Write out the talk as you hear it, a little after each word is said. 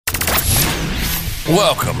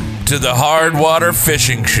Welcome to the Hard Water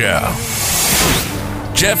Fishing Show.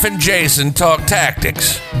 Jeff and Jason talk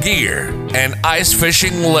tactics, gear, and ice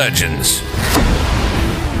fishing legends.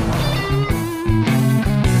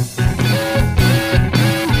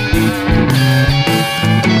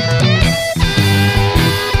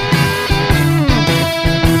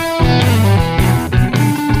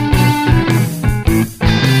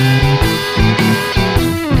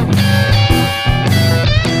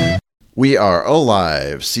 We are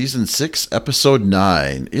alive, Season 6, Episode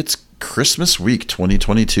 9. It's Christmas week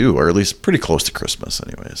 2022, or at least pretty close to Christmas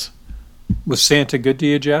anyways. Was Santa good to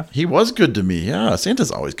you, Jeff? He was good to me, yeah.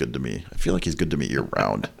 Santa's always good to me. I feel like he's good to me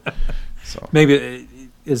year-round. So Maybe,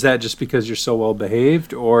 is that just because you're so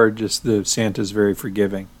well-behaved, or just the Santa's very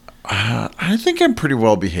forgiving? I think I'm pretty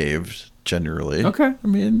well-behaved, generally. Okay. I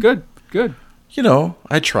mean, Good. you know,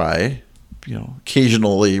 I try. You know,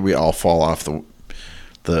 occasionally we all fall off the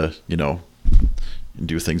and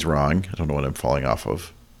do things wrong. I don't know what I'm falling off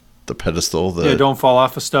of. The pedestal. Don't fall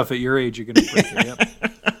off of stuff at your age. You're going to break it. Yep.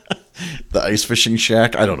 The ice fishing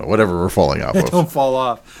shack. I don't know. Whatever we're falling off of. Don't fall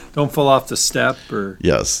off. Don't fall off the step or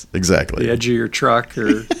Yes, exactly. the edge of your truck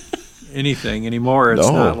or anything anymore. It's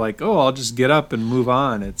not like, oh, I'll just get up and move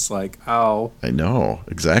on. It's like, ow. I know.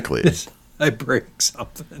 Exactly. I break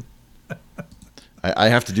something. I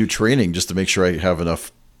have to do training just to make sure I have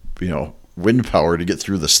enough, wind power to get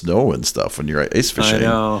through the snow and stuff when you're ice fishing. I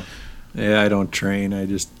know. Yeah, I don't train. I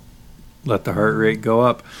just let the heart rate go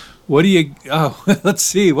up. Let's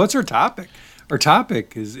see. What's our topic? Our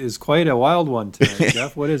topic is quite a wild one tonight,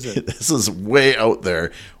 Jeff. What is it? This is way out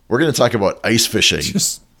there. We're going to talk about ice fishing.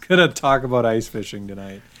 Just going to talk about ice fishing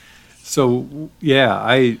tonight. So, yeah,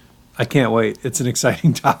 I can't wait. It's an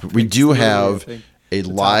exciting topic. We do have a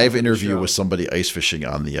live interview with somebody ice fishing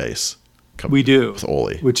on the ice. We do. With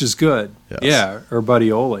Ole. Which is good. Yes. Yeah, our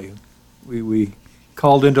buddy Ole. We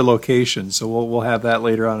called into location, so we'll have that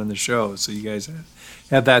later on in the show. So you guys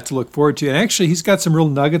have that to look forward to. And actually, he's got some real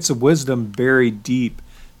nuggets of wisdom buried deep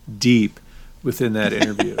within that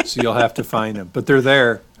interview. So you'll have to find them. But they're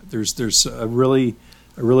there. There's a really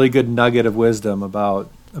good nugget of wisdom about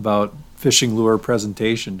fishing lure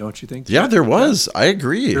presentation, don't you think? Yeah, there was. I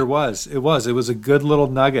agree. There was. It was a good little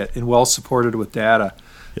nugget and well supported with data.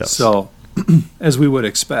 Yes. So, as we would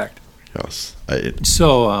expect. Yes.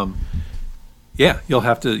 You'll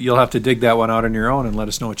have to dig that one out on your own and let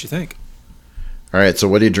us know what you think. All right. So,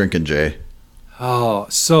 what are you drinking, Jay? Oh,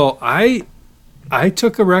 so I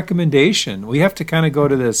took a recommendation. We have to kind of go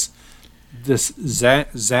to this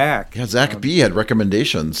Zach. Yeah, Zach B had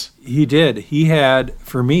recommendations. He did. He had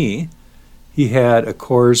a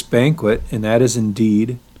Coors Banquet, and that is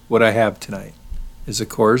indeed what I have tonight. Is a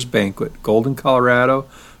Coors Banquet, Golden, Colorado,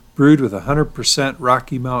 brewed with 100%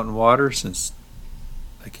 Rocky Mountain water since,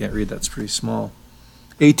 I can't read, that's pretty small,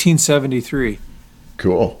 1873.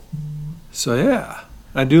 Cool. So, yeah,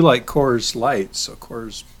 I do like Coors Light, so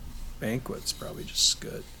Coors Banquet's probably just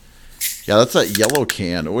good. Yeah, that's that yellow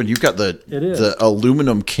can. Oh, and you've got the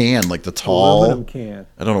aluminum can, like the tall. Aluminum can.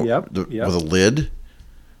 I don't know, with a lid,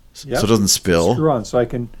 so it doesn't spill. Screw on, so I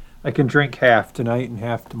can drink half tonight and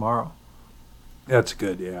half tomorrow. That's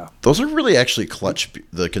good, yeah. Those are really actually clutch,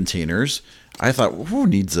 the containers. I thought, who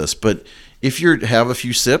needs this? But if you have a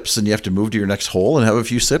few sips and you have to move to your next hole and have a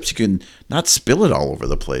few sips, you can not spill it all over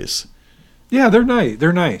the place. Yeah, they're nice.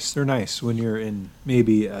 They're nice when you're in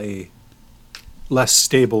maybe a less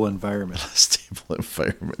stable environment.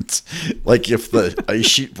 Like if the ice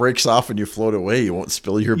sheet breaks off and you float away, you won't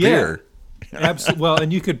spill your beer. Absolutely. Well,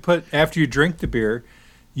 and you could put, after you drink the beer,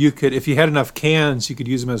 if you had enough cans, you could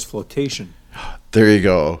use them as flotation. There you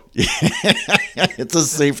go. It's a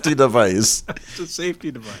safety device. It's a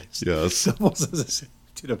safety device. Yes. Almost as a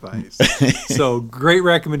safety device. So great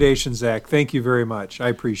recommendation, Zach. Thank you very much. I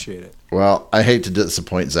appreciate it. Well, I hate to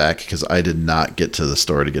disappoint Zach because I did not get to the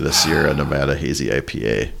store to get a Sierra Nevada Hazy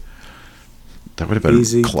IPA. That would have been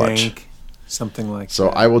Hazy, clutch. dank, something like that. So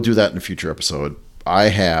I will do that in a future episode. I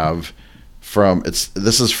have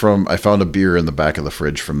I found a beer in the back of the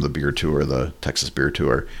fridge from the beer tour, the Texas beer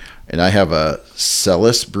tour. And I have a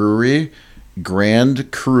Celis Brewery Grand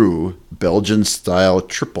Cru Belgian style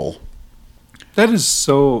triple. That is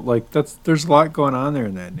so, there's a lot going on there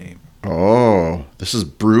in that name. Oh, this is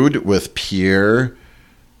brewed with Pierre's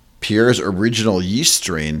original yeast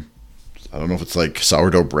strain. I don't know if it's like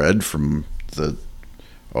sourdough bread from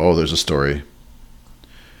there's a story.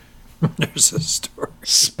 There's a story.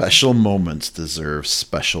 Special moments deserve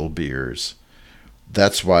special beers.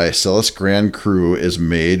 That's why Celis Grand Cru is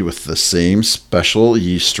made with the same special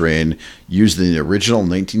yeast strain used in the original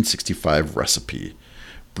 1965 recipe.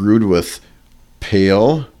 Brewed with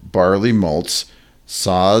pale barley malts,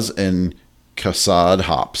 Saaz and Casad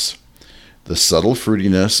hops. The subtle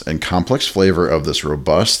fruitiness and complex flavor of this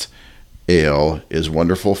robust ale is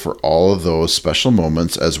wonderful for all of those special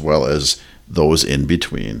moments as well as those in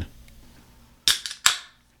between.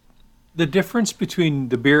 The difference between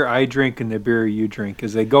the beer I drink and the beer you drink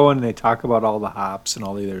is they go in and they talk about all the hops and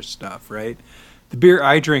all the other stuff, right? The beer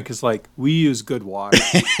I drink is like, we use good water.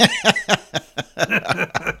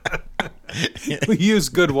 We use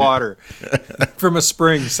good water from a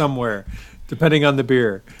spring somewhere, depending on the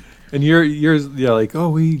beer. And you're like,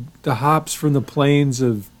 oh, the hops from the plains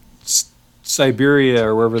of Siberia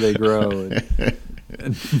or wherever they grow.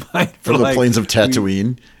 And mine From the plains of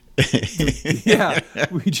Tatooine.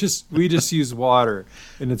 We just use water,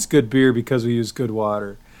 and it's good beer because we use good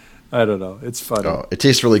water. I don't know. It's funny. Oh, it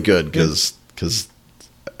tastes really good because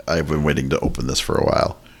I've been waiting to open this for a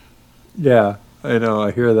while. Yeah, I know.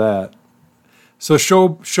 I hear that. So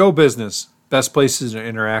show business. Best places to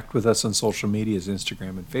interact with us on social media is Instagram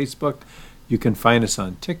and Facebook. You can find us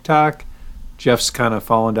on TikTok. Jeff's kind of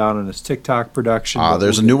fallen down on his TikTok production.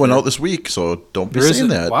 There's a new one out this week, so don't be saying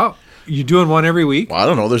that. Wow. You doing one every week? Well, I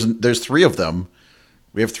don't know. There's 3 of them.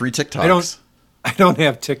 We have 3 TikToks. I don't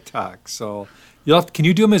have TikTok, so can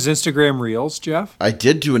you do them as Instagram Reels, Jeff? I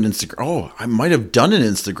did do an Instagram. Oh, I might have done an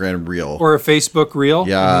Instagram Reel. Or a Facebook Reel?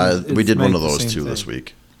 Yeah, we did one of those too this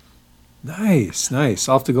week. Nice.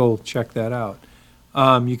 I'll have to go check that out.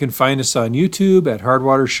 You can find us on YouTube at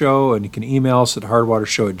Hardwater Show, and you can email us at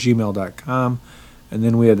hardwatershow@gmail.com. And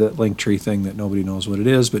then we have that Linktree thing that nobody knows what it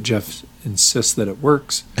is, but Jeff insists that it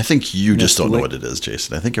works. I think you just don't know what it is,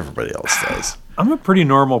 Jason. I think everybody else does. I'm a pretty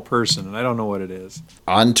normal person, and I don't know what it is.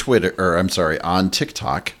 On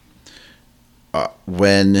TikTok,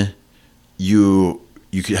 when you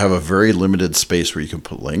could have a very limited space where you can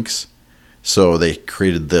put links. So they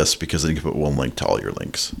created this because then you can put one link to all your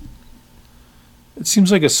links. It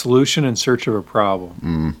seems like a solution in search of a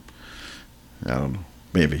problem. I don't know.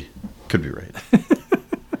 Maybe. Could be right.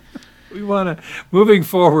 Moving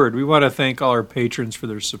forward, we want to thank all our patrons for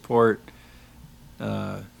their support.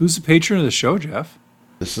 Who's the patron of the show, Jeff?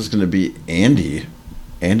 This is going to be Andy.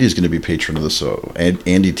 Andy's going to be patron of the show.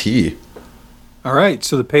 Andy T. All right.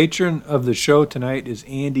 So the patron of the show tonight is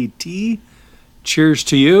Andy T. Cheers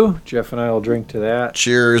to you. Jeff and I will drink to that.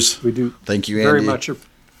 Cheers. We do. Thank you, Andy. Very much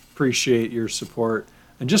appreciate your support.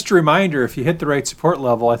 And just a reminder, if you hit the right support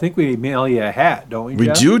level, I think we mail you a hat, don't we,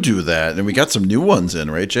 Jeff? We do that. And we got some new ones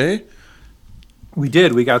in, right, Jay? We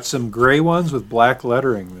did. We got some gray ones with black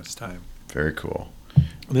lettering this time. Very cool.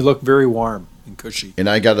 And they look very warm and cushy. And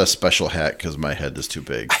I got a special hat because my head is too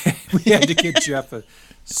big. We had to get Jeff a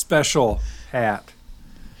special hat.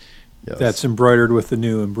 Yes. That's embroidered with the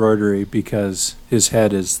new embroidery because his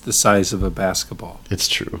head is the size of a basketball. It's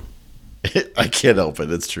true. I can't help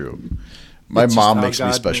it. It's true. My mom makes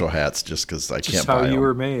me special hats just because I can't buy them. Just how you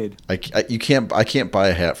were made. I can't buy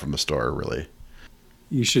a hat from the store, really.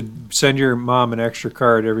 You should send your mom an extra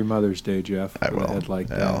card every Mother's Day, Jeff. I will.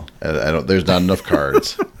 That. I don't. There's not enough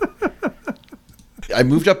cards. I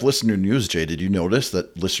moved up listener news, Jay. Did you notice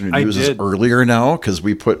that listener news is earlier now? Because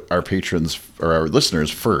we put our patrons or our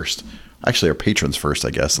listeners first. Actually, our patrons first,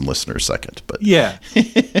 I guess, and listeners second. But yeah,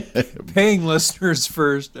 paying listeners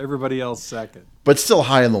first, everybody else second. But still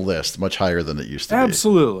high on the list, much higher than it used to be.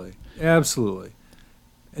 Absolutely.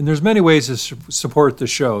 And there's many ways to support the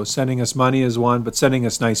show. Sending us money is one, but sending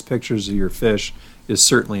us nice pictures of your fish is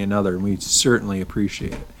certainly another, and we certainly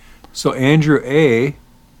appreciate it. So Andrew A.,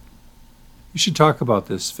 you should talk about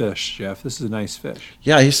this fish, Jeff. This is a nice fish.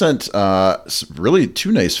 Yeah, he sent really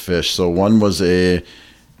 2 nice fish. So one was a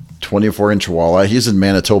 24-inch walleye. He's in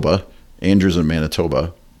Manitoba. Andrew's in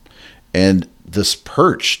Manitoba. And this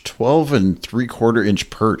perch, 12 3/4-inch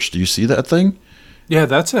perch. Do you see that thing? Yeah,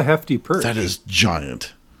 that's a hefty perch. That is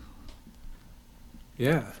giant.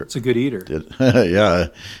 Yeah, it's a good eater. Yeah,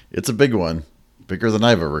 it's a big one. Bigger than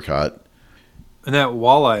I've ever caught. And that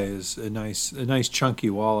walleye is a nice chunky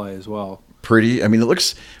walleye as well. Pretty. I mean,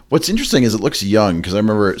 what's interesting is it looks young because I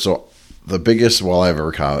remember, so the biggest walleye I've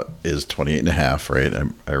ever caught is 28.5, right?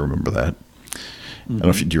 I remember that. Mm-hmm. I don't know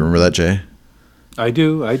if do you remember that, Jay? I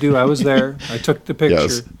do. I was there. I took the picture.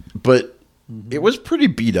 Yes. But it was pretty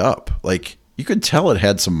beat up. Like, you could tell it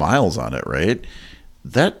had some miles on it, right?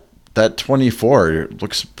 That 24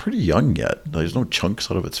 looks pretty young yet. There's no chunks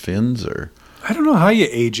out of its fins or. I don't know how you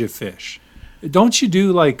age a fish. Don't you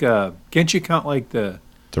do can't you count like the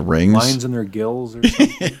rings? Lines in their gills or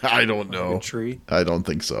something? I don't know. Like a tree? I don't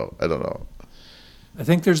think so. I don't know. I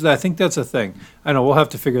think that's a thing. I know we'll have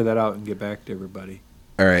to figure that out and get back to everybody.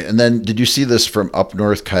 All right. And then did you see this from up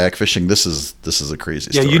north kayak fishing? This is a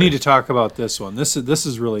crazy story. Yeah, you need to talk about this one. This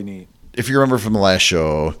is really neat. if you remember from the last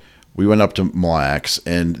show, we went up to Mille Lacs,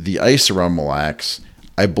 and the ice around Mille Lacs,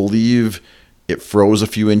 I believe it froze a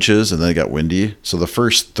few inches and then it got windy. So the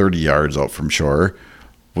first 30 yards out from shore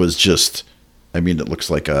was just, I mean, it looks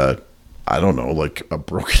like I don't know, like a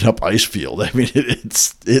broken up ice field. I mean,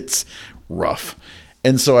 it's rough.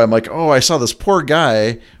 And so I'm like, oh, I saw this poor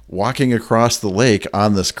guy walking across the lake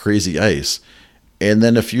on this crazy ice. And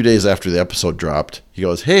then a few days after the episode dropped, he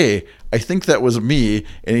goes, hey, I think that was me.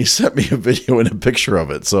 And he sent me a video and a picture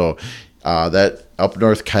of it. So that Up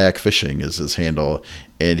North Kayak Fishing is his handle.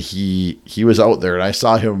 And he was out there, and I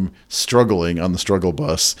saw him struggling on the struggle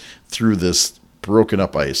bus through this broken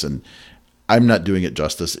up ice. And I'm not doing it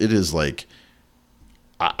justice. It is like,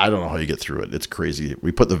 I don't know how you get through it. It's crazy.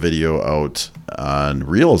 We put the video out on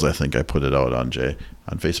Reels. I think I put it out on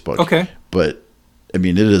Facebook. Okay. But I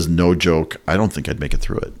mean, it is no joke. I don't think I'd make it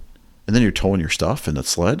through it. And then you're towing your stuff in a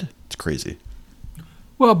sled. It's crazy.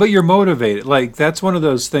 Well, but you're motivated. Like, that's one of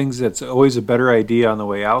those things that's always a better idea on the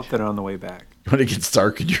way out than on the way back. When it gets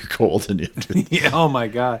dark and you're cold and you have to... Yeah, oh my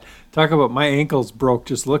God. Talk about my ankles broke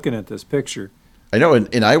just looking at this picture. I know,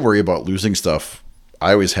 and I worry about losing stuff.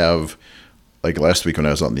 I always have, like last week when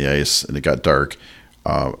I was on the ice and it got dark,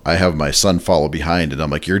 I have my son follow behind, and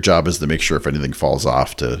I'm like, your job is to make sure if anything falls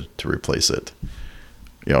off to replace it,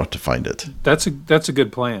 to find it. That's a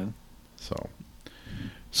good plan.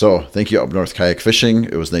 So thank you, Up North Kayak Fishing.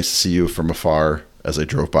 It was nice to see you from afar as I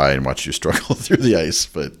drove by and watched you struggle through the ice,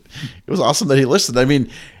 but it was awesome that he listened. I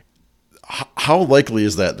mean, how likely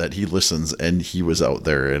is that he listens and he was out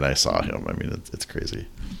there and I saw him? I mean, it's crazy.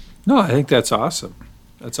 No, I think that's awesome.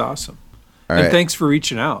 That's awesome. All and right. Thanks for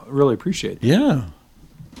reaching out. Really appreciate it. Yeah.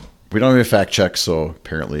 We don't have a fact check, so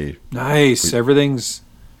apparently. Nice. Everything's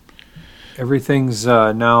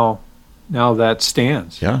now that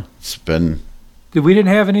stands. Yeah, it's been. We didn't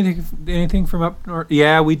have anything from up north?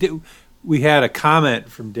 Yeah, we did. We had a comment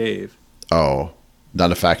from Dave. Oh,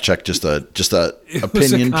 not a fact check, just a It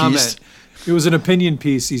opinion was a piece. It was an opinion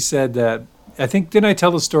piece. He said that, didn't I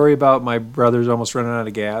tell the story about my brother's almost running out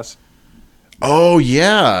of gas? Oh,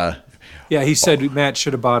 yeah. Yeah, he said Matt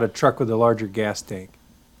should have bought a truck with a larger gas tank.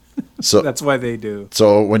 So That's why they do.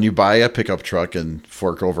 So when you buy a pickup truck and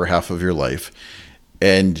fork over half of your life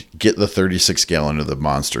and get the 36-gallon of the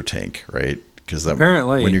monster tank, right? Because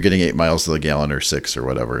Apparently. when you're getting 8 miles to the gallon or 6 or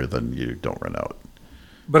whatever, then you don't run out.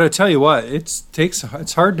 But I tell you what, it's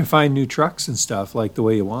hard to find new trucks and stuff like the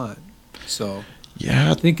way you want. So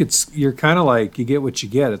Yeah. I think you're kind of like, you get what you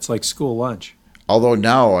get. It's like school lunch. Although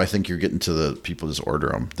now I think you're getting to the people just order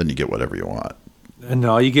them, then you get whatever you want. And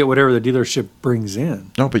no, you get whatever the dealership brings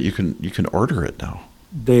in. No, but you can order it now.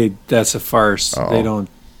 That's a farce. Oh.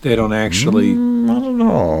 They don't actually. I don't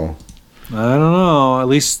know. I don't know. At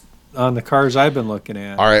least on the cars I've been looking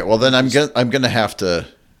at. All right. Well, then I'm gonna have to.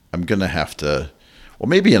 Well,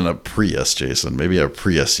 maybe in a Prius, Jason. Maybe a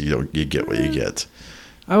Prius, you get what you get.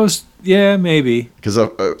 Maybe. Because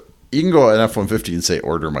you can go an F-150 and say,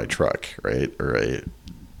 "Order my truck," right? Or I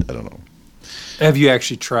don't know. Have you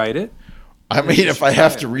actually tried it? I mean, if I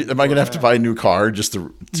have to, am I going to have to buy a new car just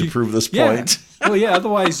to prove this point? Well, yeah.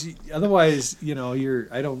 Otherwise, I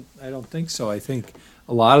don't think so. I think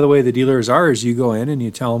a lot of the way the dealers are is you go in and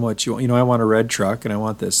you tell them what you want. I want a red truck and I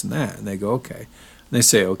want this and that, and they go okay, and they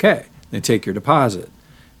say okay. And they take your deposit,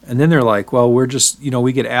 and then they're like, well, we're just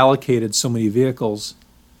we get allocated so many vehicles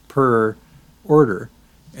per order,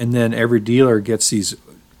 and then every dealer gets these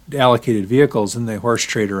allocated vehicles and they horse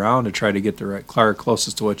trade around to try to get the right car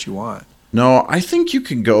closest to what you want. No, I think you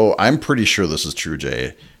can go. I'm pretty sure this is true,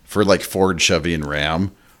 Jay, for like Ford, Chevy, and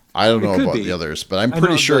Ram. I don't know about the others, but I'm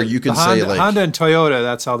pretty sure you can say like Honda and Toyota.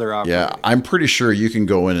 That's how they're operating. Yeah, I'm pretty sure you can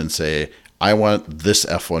go in and say, I want this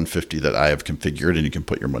F-150 that I have configured, and you can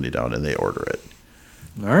put your money down, and they order it.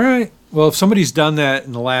 All right. Well, if somebody's done that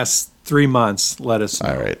in the last 3 months, let us know.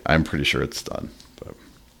 All right. I'm pretty sure it's done.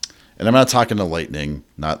 And I'm not talking to Lightning,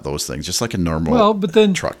 not those things, just like a normal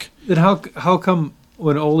truck. Then how come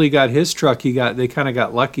when Ole got his truck, they kind of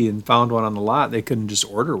got lucky and found one on the lot? They couldn't just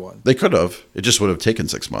order one. They could have. It just would have taken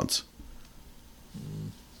 6 months.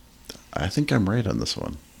 I think I'm right on this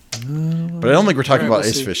one. But I don't think we're talking about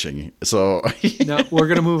ice fishing. So no, we're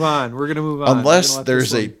going to move on. Unless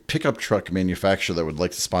there's a pickup truck manufacturer that would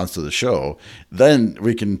like to sponsor the show, then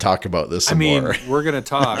we can talk about this some more. We're going to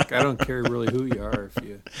talk. I don't care really who you are. If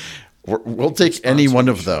you, we'll take any one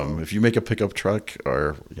of them. If you make a pickup truck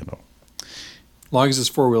or, as long as it's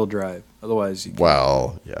 4-wheel drive. Otherwise, you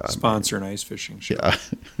can sponsor an ice fishing show. Yeah.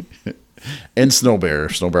 And Snow Bear.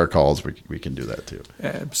 If Snow Bear calls, we can do that too.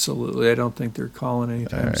 Absolutely. I don't think they're calling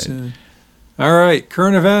anytime soon. All right.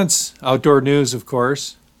 Current events. Outdoor news, of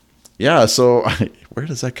course. Yeah, so where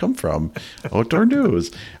does that come from? Outdoor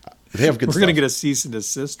News. They have good We're stuff. going to get a cease and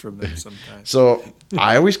desist from them sometime. So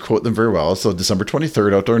I always quote them very well. So December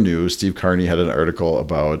 23rd, Outdoor News, Steve Carney had an article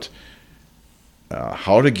about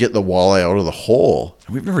how to get the walleye out of the hole.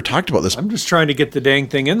 And we've never talked about this. I'm just trying to get the dang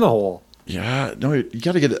thing in the hole. Yeah, no, you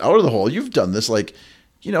got to get it out of the hole. You've done this, like,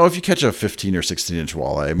 if you catch a 15 or 16-inch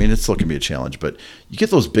walleye, I mean, it still can be a challenge, but you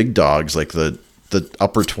get those big dogs, like the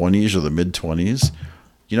upper 20s or the mid 20s.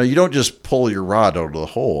 You don't just pull your rod out of the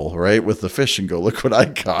hole, right, with the fish and go, look what I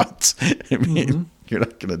caught. I mean, you're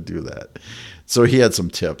not going to do that. So he had some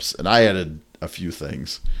tips, and I added a few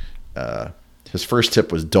things. His first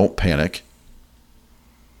tip was don't panic.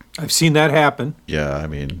 I've seen that happen. Yeah, I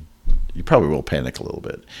mean, you probably will panic a little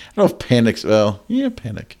bit. I don't know if panic's,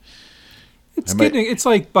 panic. It's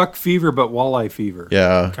like buck fever, but walleye fever.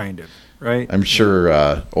 Yeah. Kind of, right? I'm sure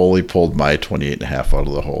Ole pulled my 28.5 out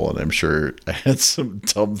of the hole, and I'm sure I had some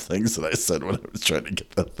dumb things that I said when I was trying to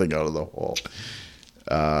get that thing out of the hole.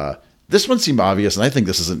 This one seemed obvious, and I think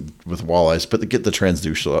this isn't with walleyes, but to get the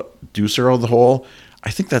transducer out of the hole,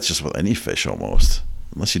 I think that's just with any fish almost,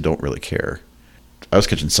 unless you don't really care. I was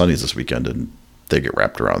catching sunnies this weekend, and they get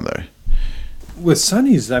wrapped around there. With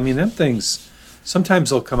sunnies, I mean, them things,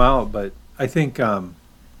 sometimes they'll come out, but I think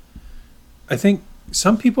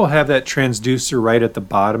some people have that transducer right at the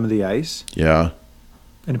bottom of the ice. Yeah.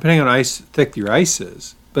 And depending on how thick your ice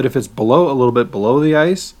is, but if it's a little bit below the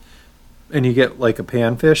ice, and you get like a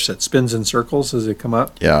panfish that spins in circles as they come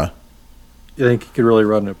up, Yeah. I think you could really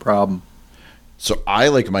run into a problem. So I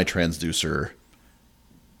like my transducer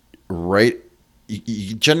right.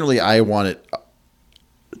 Generally, I want it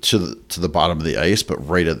to the bottom of the ice, but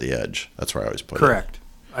right at the edge. That's where I always put it. Correct.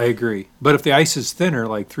 I agree. But if the ice is thinner,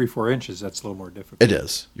 like 3-4 inches, that's a little more difficult. It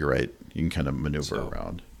is. You're right. You can kind of maneuver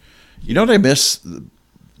around. You know what I miss?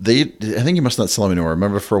 I think you must not sell them anymore.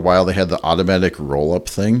 Remember for a while they had the automatic roll-up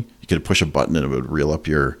thing? You could push a button and it would reel up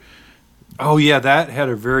your... Oh, yeah. That had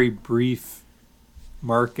a very brief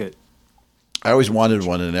market. I always wanted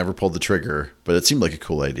one and never pulled the trigger, but it seemed like a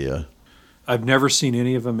cool idea. I've never seen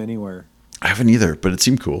any of them anywhere. I haven't either, but it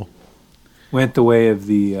seemed cool. Went the way of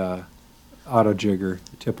the auto jigger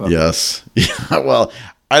tip up. Yes. Yeah. Well,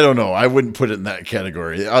 I don't know. I wouldn't put it in that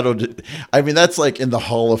category. I mean, that's like in the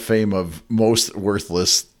Hall of Fame of most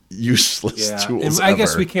worthless, useless tools. And I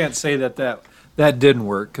guess we can't say that didn't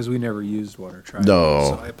work because we never used one or tried.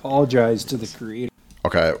 No. So I apologize to the creator.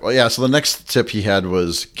 Okay. Well, yeah. So the next tip he had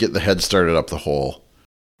was get the head started up the hole.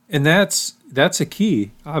 And that's a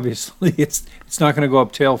key. Obviously, it's not going to go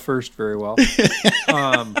up tail first very well.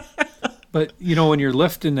 But when you're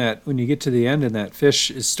lifting that, when you get to the end and that fish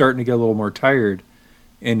is starting to get a little more tired,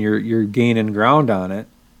 and you're gaining ground on it,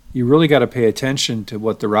 you really got to pay attention to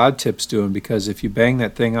what the rod tip's doing, because if you bang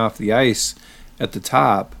that thing off the ice at the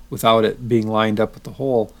top without it being lined up with the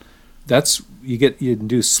hole, you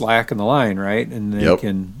induce slack in the line, right? And then you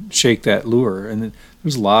can shake that lure. And then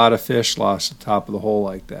there's a lot of fish lost at the top of the hole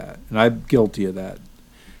like that, and I'm guilty of that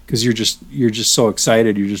because you're just so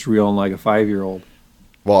excited, you're just reeling like a 5-year-old.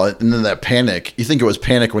 Well, and then that panic, you think it was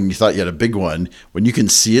panic when you thought you had a big one. When you can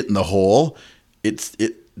see it in the hole,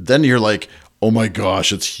 then you're like, oh my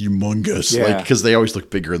gosh, it's humongous. Yeah. Like, because they always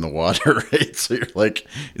look bigger in the water, right? So you're like,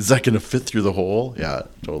 is that going to fit through the hole? Yeah,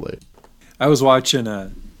 totally. I was watching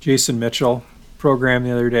a Jason Mitchell program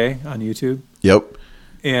the other day on YouTube. Yep.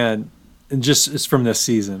 And just, it's from this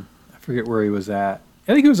season. I forget where he was at.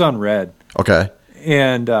 I think he was on Red. Okay.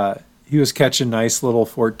 And he was catching nice little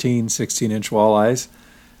 14, 16-inch walleyes.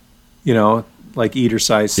 Like eater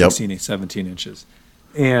size, 16, 17 inches.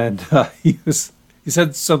 And he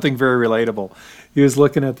said something very relatable. He was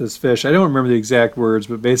looking at this fish. I don't remember the exact words,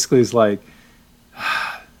 but basically he's like,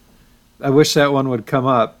 I wish that one would come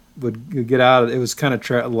up, would get out of it. It was kind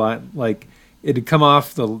of like it had come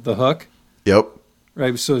off the hook. Yep.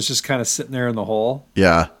 Right. So it's just kind of sitting there in the hole.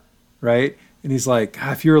 Yeah. Right. And he's like,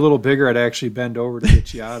 if you were a little bigger, I'd actually bend over to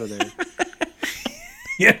get you out of there.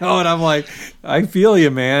 And I'm like, I feel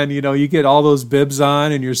you, man. You get all those bibs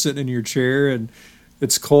on and you're sitting in your chair and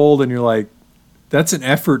it's cold and you're like, that's an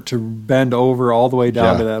effort to bend over all the way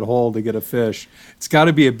down to that hole to get a fish. It's got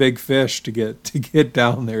to be a big fish to get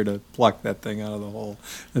down there to pluck that thing out of the hole.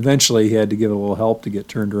 Eventually, he had to give it a little help to get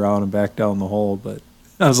turned around and back down the hole. But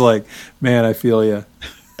I was like, man, I feel you.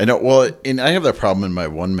 I know. Well, and I have that problem in my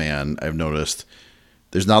one man. I've noticed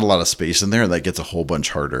there's not a lot of space in there, and that gets a whole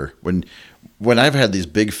bunch harder. When I've had these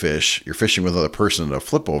big fish, you're fishing with another person at a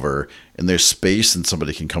flip over, and there's space and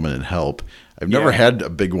somebody can come in and help. I've never had a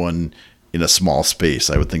big one in a small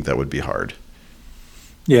space. I would think that would be hard.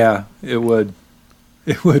 Yeah, it would.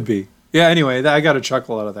 It would be. Yeah. Anyway, I got a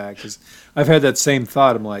chuckle out of that because I've had that same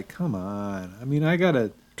thought. I'm like, come on. I mean, I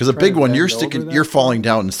gotta. Because a try big to one, bend over that you're far. falling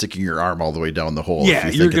down and sticking your arm all the way down the hole. Yeah,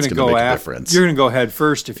 if you you're think going to it's gonna go make a after. difference. You're going to go head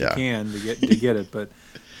first if you Yeah. can to get it. But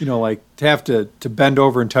like to have to bend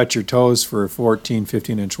over and touch your toes for a 14,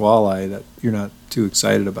 15-inch walleye, that you're not too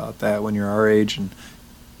excited about that when you're our age and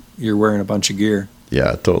you're wearing a bunch of gear.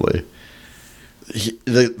 Yeah, totally.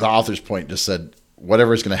 The author's point just said,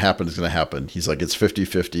 whatever's going to happen is going to happen. He's like, it's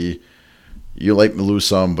 50-50. You might lose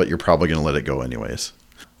some, but you're probably going to let it go anyways.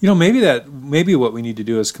 Maybe what we need to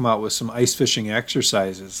do is come out with some ice fishing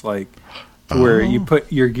exercises, like where you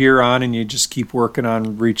put your gear on and you just keep working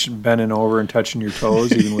on bending over and touching your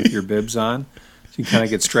toes, even with your bibs on. So you kind of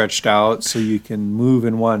get stretched out so you can move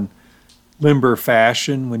in one limber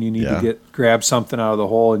fashion when you need to grab something out of the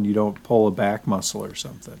hole and you don't pull a back muscle or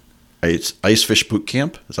something. Ice fish boot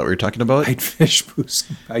camp? Is that what you're talking about? Ice fish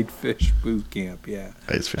boot camp, yeah.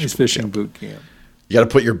 Ice fishing boot camp. You got to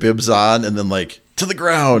put your bibs on and then to the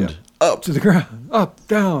ground, up to the ground, up,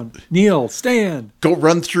 down, kneel, stand. Go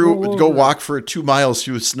run through, go over. walk for 2 miles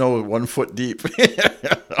through snow 1 foot deep.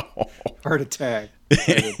 Heart attack.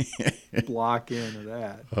 Try to block into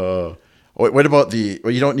that. What about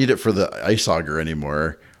you don't need it for the ice auger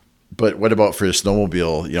anymore, but what about for the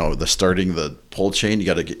snowmobile, starting the pull chain, you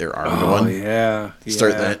got to get your arm going. Oh, yeah.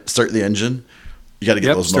 Start the engine. You got to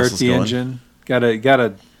get those muscles going. Engine. Got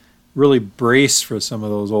to really brace for some of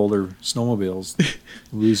those older snowmobiles.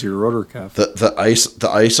 Lose your rotor cuff. The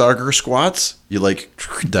ice auger squats, you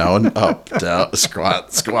down, up, down,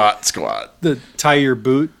 squat. The tie your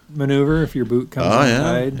boot maneuver if your boot comes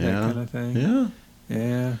inside, that kind of thing.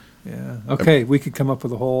 Yeah. Okay, we could come up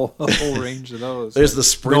with a whole range of those. There's the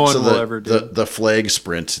sprint, no one will ever do. The flag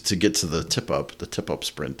sprint to get to the tip up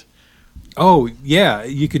sprint. Oh yeah,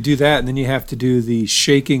 you could do that, and then you have to do the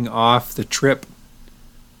shaking off the trip.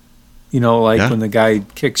 When the guy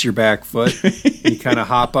kicks your back foot, you kind of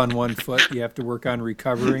hop on one foot. You have to work on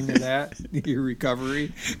recovering that, your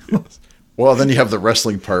recovery. Well, then you have the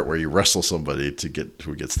wrestling part where you wrestle somebody to get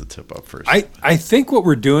who gets the tip up first. I think what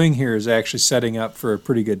we're doing here is actually setting up for a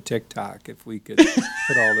pretty good TikTok if we could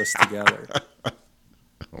put all this together.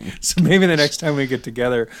 So maybe the next time we get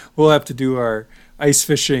together, we'll have to do our ice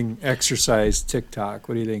fishing exercise TikTok.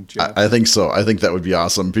 What do you think, Jeff? I think so. I think that would be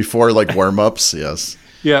awesome. Before warm-ups, yes.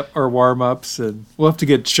 Yep, or warm-ups. And we'll have to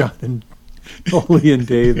get Sean and Ole and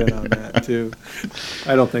Dave in on that, too.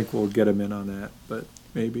 I don't think we'll get them in on that, but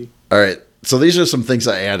maybe. All right. So these are some things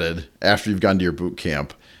I added after you've gone to your boot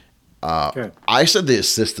camp. Okay. I said the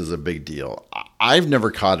assist is a big deal. I've never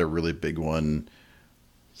caught a really big one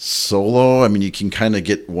solo. I mean, you can kind of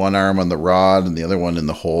get one arm on the rod and the other one in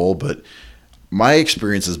the hole, but my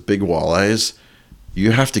experience is big walleyes,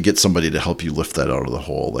 you have to get somebody to help you lift that out of the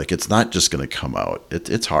hole. It's not just going to come out.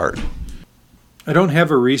 It's hard. I don't have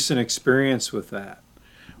a recent experience with that.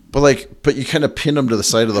 But you kind of pin them to the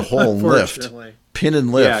side of the hole and lift. Pin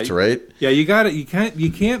and lift, right? Yeah, you got it. You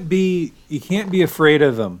can't be afraid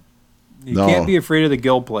of them. You can't be afraid of the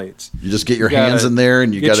gill plates. You just get your hands in there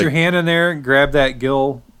and you got your hand in there and grab that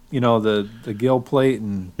gill, the gill plate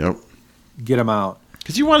and get them out.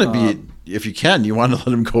 Because you want to be, if you can, you want to let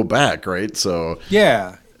them go back, right? So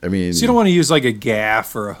yeah, I mean, so you don't want to use a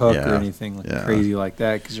gaff or a hook or anything crazy like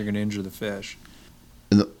that because you're going to injure the fish.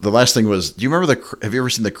 And the last thing was, do you remember have you ever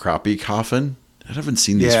seen the crappie coffin? I haven't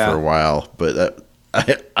seen these for a while, but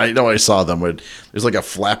I know I saw them. There's a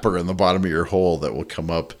flapper in the bottom of your hole that will come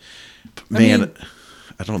up. Man,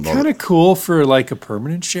 I don't know. Kind of cool for a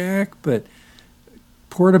permanent shack, but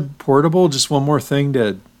portable, just one more thing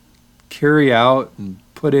to carry out and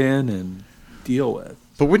put in and deal with.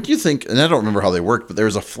 But wouldn't you think, and I don't remember how they work, but there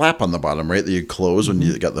was a flap on the bottom, right, that you close when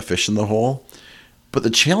you got the fish in the hole? But the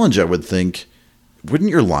challenge, I would think, wouldn't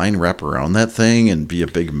your line wrap around that thing and be a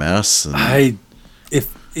big mess? And...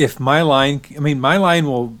 If my line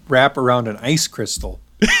will wrap around an ice crystal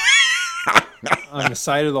on the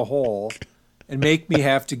side of the hole and make me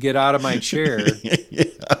have to get out of my chair.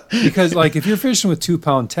 Because if you're fishing with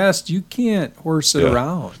 2-pound test, you can't horse it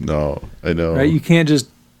around. No, I know. Right? You can't just,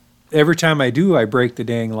 every time I do, I break the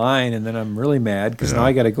dang line and then I'm really mad because now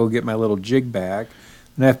I got to go get my little jig back.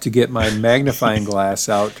 And I have to get my magnifying glass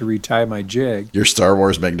out to retie my jig. Your Star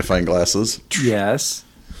Wars magnifying glasses? Yes.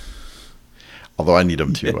 Although I need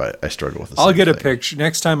them too. I struggle with this. I'll get a picture.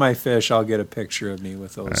 Next time I fish, I'll get a picture of me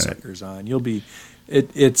with those suckers on. You'll be,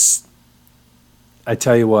 it's, I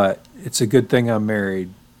tell you what, it's a good thing I'm married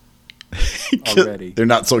already. They're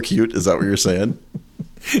not so cute. Is that what you're saying?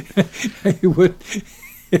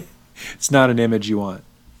 It's not an image you want.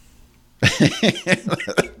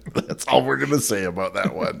 That's all we're going to say about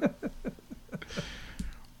that one.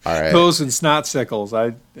 All right. Those and snot sickles.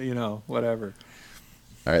 Whatever.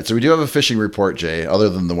 All right. So we do have a fishing report, Jay, other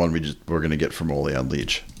than the one we're going to get from Ole on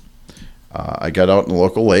Leech. I got out in the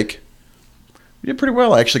local lake. We did pretty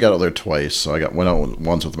well. I actually got out there twice. So went out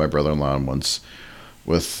once with my brother-in-law and once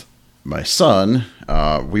with my son.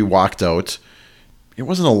 We walked out. It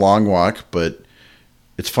wasn't a long walk, but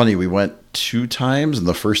it's funny. We went 2 times, and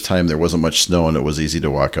the first time there wasn't much snow, and it was easy to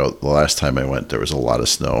walk out. The last time I went, there was a lot of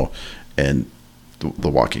snow, and the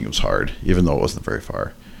walking was hard, even though it wasn't very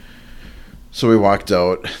far. So we walked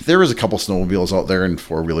out. There was a couple snowmobiles out there and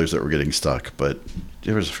 4-wheelers that were getting stuck, but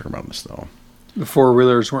there was a fair amount of snow. The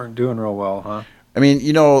 4-wheelers weren't doing real well, huh? I mean,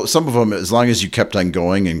 some of them, as long as you kept on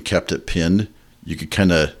going and kept it pinned, you could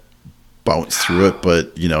kind of bounce through it,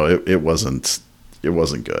 but it wasn't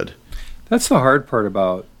good. That's the hard part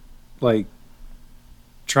about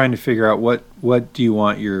trying to figure out what do you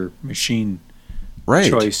want your machine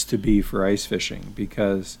choice to be for ice fishing,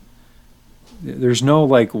 because there's no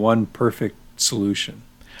one perfect solution.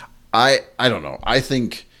 I don't know. I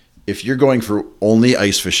think if you're going for only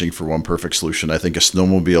ice fishing for one perfect solution, I think a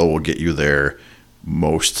snowmobile will get you there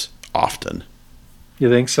most often. You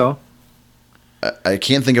think so? I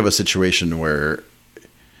can't think of a situation where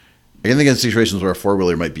I can think of situations where a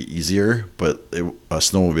 4-wheeler might be easier, but a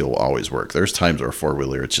snowmobile will always work. There's times where a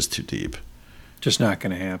 4-wheeler, it's just too deep. Just not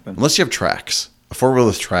going to happen. Unless you have tracks. A 4-wheeler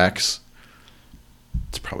with tracks,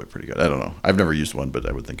 it's probably pretty good. I don't know. I've never used one, but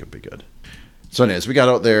I would think it'd be good. So anyways, we got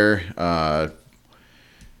out there.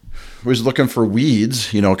 We was looking for weeds,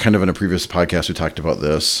 kind of in a previous podcast we talked about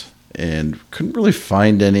this, and couldn't really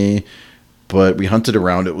find any. But we hunted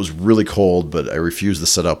around. It was really cold, but I refused to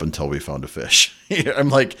set up until we found a fish. I'm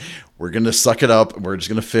like, we're going to suck it up. We're just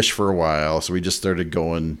going to fish for a while. So we just started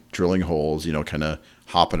drilling holes, kind of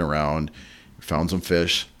hopping around. Found some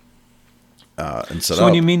fish and set up. So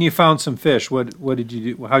when you mean you found some fish, what did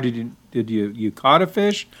you do? How did you caught a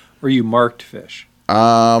fish or you marked fish?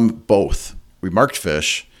 Both. We marked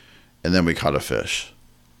fish and then we caught a fish.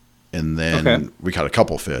 And then we caught a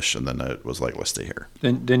couple fish, and then it was like, let's stay here.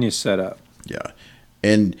 Then you set up. Yeah.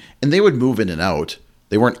 And they would move in and out.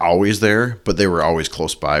 They weren't always there, but they were always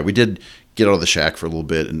close by. We did get out of the shack for a little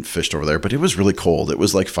bit and fished over there, but it was really cold. It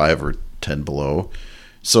was like 5 or 10 below.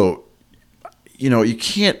 So, you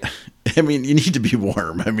can't, you need to be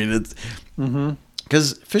warm. It's,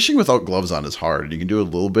 because fishing without gloves on is hard. You can do it a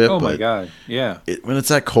little bit. Oh, but my God. Yeah. When it's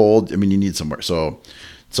that cold, you need somewhere. So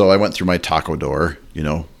I went through my taco door,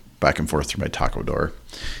 back and forth through my taco door.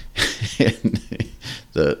 And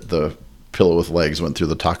the pillow with legs went through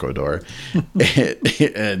the taco door.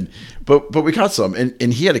 But we caught some.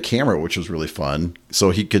 And he had a camera, which was really fun.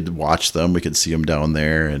 So he could watch them. We could see him down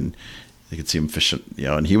there, and they could see him fishing,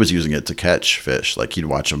 and he was using it to catch fish. Like he'd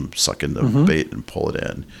watch them suck in the bait and pull it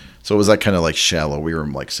in. So it was that kind of shallow. We were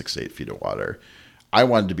in 6 to 8 feet of water. I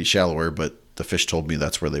wanted to be shallower, but the fish told me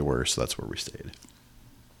that's where they were. So that's where we stayed.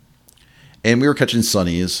 And we were catching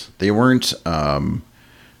sunnies. They weren't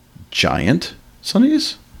giant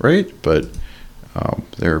sunnies, right? But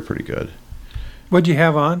they were pretty good. What'd you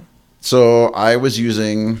have on? So I was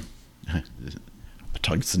using a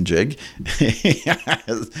tungsten jig.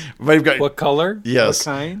 What color? Yes.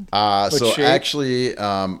 What kind? So shape? actually,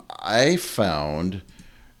 I found,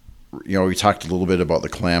 we talked a little bit about the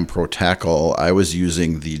Clam Pro tackle. I was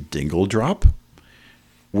using the Dingle Drop.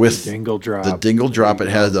 With the Dingle Drop. The Dingle Drop,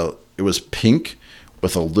 it was pink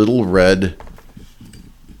with a little red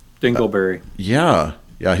Dingleberry. Yeah,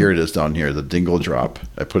 here it is down here. The Dingle Drop.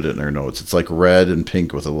 I put it in our notes. It's like red and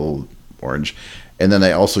pink with a little orange. And then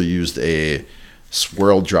I also used a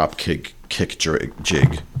swirl drop kick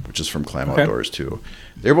jig, which is from Clam Outdoors too.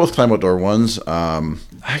 They're both Clam Outdoor ones. I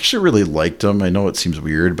actually really liked them. I know it seems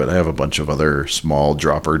weird, but I have a bunch of other small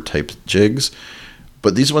dropper type jigs.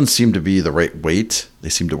 But these ones seem to be the right weight. They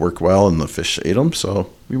seem to work well, and the fish ate them,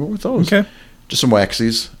 so we went with those. Okay. Just some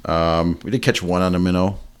waxies. We did catch one on a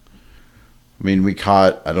minnow. We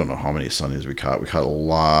caught, I don't know how many sunnies we caught. We caught a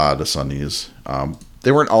lot of sunnies.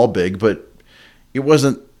 They weren't all big, but it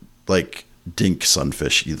wasn't like dink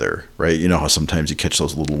sunfish either, right? You know how sometimes you catch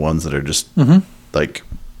those little ones that are just like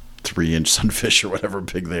 3-inch sunfish or whatever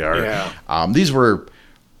big they are. Yeah. These were,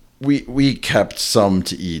 we kept some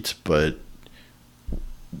to eat, but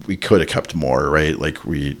we could have kept more, right? Like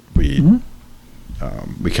we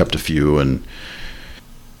kept a few, and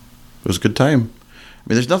it was a good time.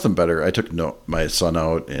 There's nothing better. I took my son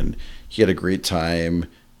out, and he had a great time.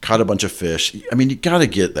 Caught a bunch of fish. You got to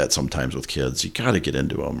get that sometimes with kids. You got to get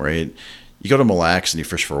into them, right? You go to Mille Lacs and you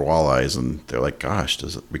fish for walleyes, and they're like, "Gosh,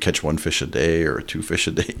 we catch 1 fish a day or 2 fish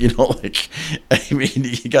a day?" You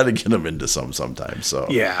got to get them into sometimes. So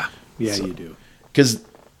Yeah, you do. Because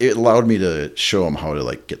it allowed me to show him how to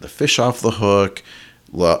like get the fish off the hook,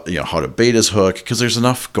 how to bait his hook, because there's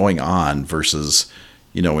enough going on versus,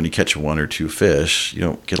 when you catch one or two fish, you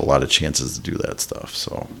don't get a lot of chances to do that stuff.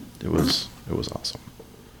 So it was awesome.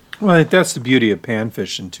 Well, I think that's the beauty of pan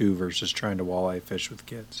fishing too, versus trying to walleye fish with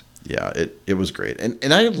kids. Yeah, it was great,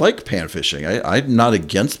 and I like pan fishing. I'm not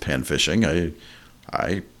against pan fishing.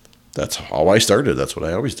 I that's how I started. That's what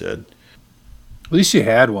I always did. At least you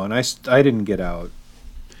had one. I didn't get out.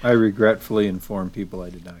 I regretfully inform people I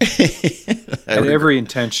did not. I had every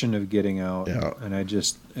intention of getting out, and I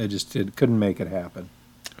just couldn't make it happen.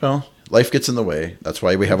 Well, life gets in the way. That's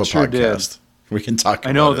why we have a podcast. We can talk.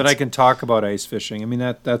 I know that I can talk about ice fishing. I mean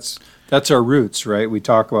that's our roots, right? We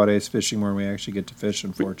talk about ice fishing when we actually get to fish.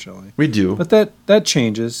 Unfortunately, we do. But that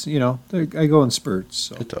changes. I go in spurts.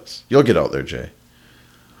 So. It does. You'll get out there, Jay.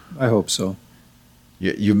 I hope so.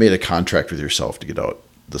 You made a contract with yourself to get out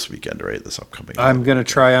this weekend, right? This upcoming. I'm gonna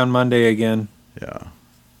try on Monday again. Yeah.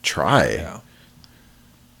 Try.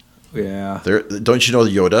 Yeah. Don't you know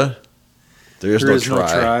the Yoda? There is no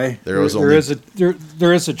try.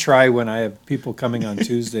 There is a try when I have people coming on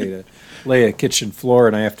Tuesday to lay a kitchen floor,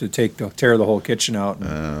 and I have to tear the whole kitchen out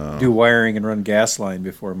and do wiring and run gas line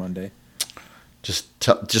before Monday.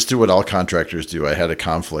 Just do what all contractors do. I had a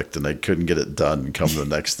conflict and I couldn't get it done and come the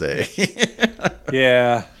next day.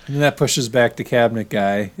 Yeah, and that pushes back the cabinet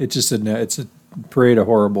guy. It's a parade of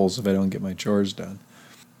horribles if I don't get my chores done.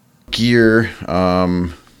 Gear.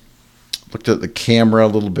 Looked at the camera a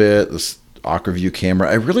little bit. This AquaView camera.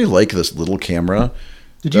 I really like this little camera.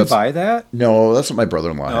 Did you buy that? No, that's what my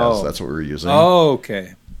brother-in-law has. That's what we were using. Oh,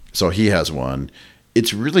 okay. So he has one.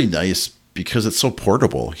 It's really nice because it's so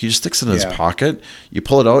portable. He just sticks it in his pocket. You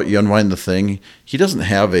pull it out, you unwind the thing. He doesn't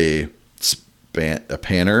have a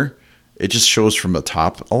panner. It just shows from the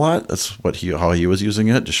top a lot. That's how he was using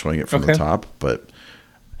it, just showing it from the top. But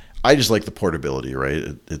I just like the portability,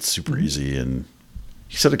 right? It's super easy, and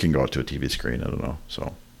he said it can go out to a TV screen. I don't know.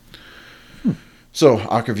 So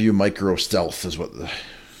AquaView Micro Stealth is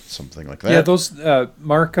something like that. Yeah, those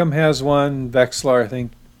Markham has one. Vexilar, I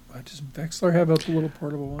think. Does Vexilar have a little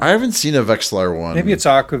portable one? I haven't seen a Vexilar one. Maybe it's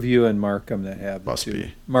AquaView and Markham that have Must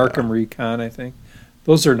be. Markham Recon, I think.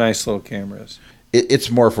 Those are nice little cameras.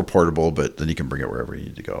 It's more for portable, but then you can bring it wherever you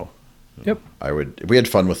need to go. Yep. We had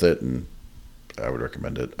fun with it, and I would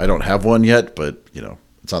recommend it. I don't have one yet, but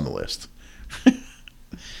it's on the list.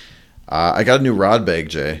 I got a new rod bag,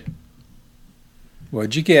 Jay.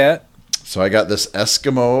 What'd you get? So I got this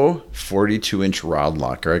Eskimo 42-inch rod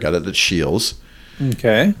locker. I got it at Shields.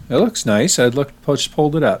 Okay, that looks nice. Just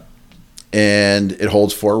pulled it up. And it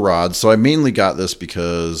holds 4 rods. So I mainly got this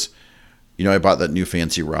because, I bought that new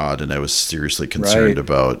fancy rod, and I was seriously concerned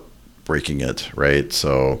about breaking it, right?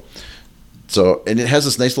 So and it has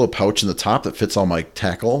this nice little pouch in the top that fits all my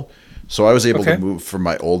tackle. So I was able to move from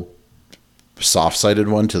my old soft-sided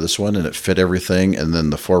one to this one, and it fit everything. And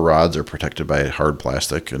then the 4 rods are protected by hard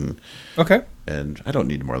plastic, and I don't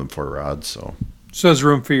need more than 4 rods. So there's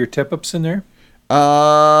room for your tip-ups in there?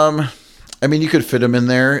 I mean, you could fit them in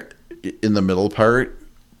there in the middle part,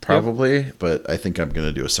 probably, but I think I'm going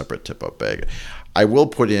to do a separate tip-up bag. I will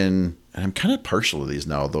put in, and I'm kind of partial to these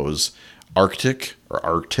now, those Arctic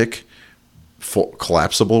full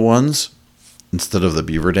collapsible ones instead of the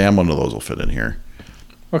Beaver Dam. One of those will fit in here.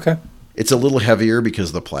 Okay. It's a little heavier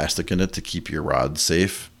because the plastic in it to keep your rod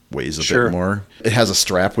safe weighs a bit more. It has a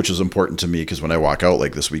strap, which is important to me because when I walk out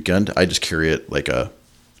like this weekend, I just carry it like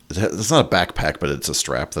it's not a backpack, but it's a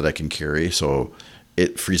strap that I can carry. So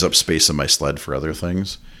it frees up space in my sled for other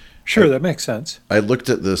things. Sure, that makes sense. I looked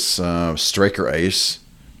at this Striker Ice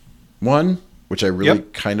one, which I really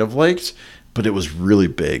kind of liked, but it was really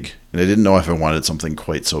big. And I didn't know if I wanted something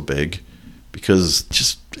quite so big because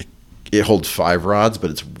it holds 5 rods, but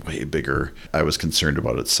it's way bigger. I was concerned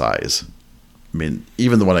about its size. I mean,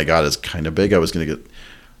 even the one I got is kind of big. I was going to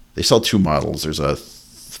they sell 2 models. There's a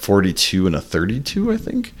 42 and a 32, I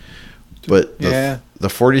think. But the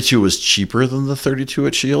 42 was cheaper than the 32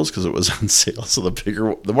 at Shields because it was on sale. So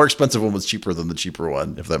the more expensive one was cheaper than the cheaper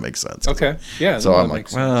one, if that makes sense. Okay. Yeah. So I'm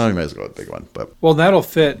like, I might as well go with the big one. But that'll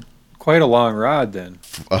fit quite a long rod then.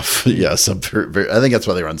 Yes. I think that's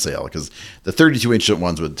why they were on sale because the 32-inch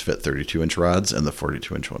ones would fit 32-inch rods and the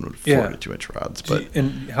 42-inch one would fit 42-inch rods.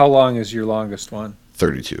 And how long is your longest one?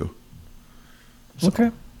 32.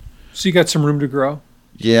 Okay. So you got some room to grow?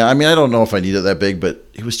 Yeah, I mean, I don't know if I need it that big, but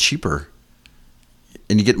it was cheaper.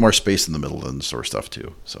 And you get more space in the middle than the store stuff,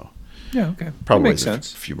 too. So yeah, okay. Probably makes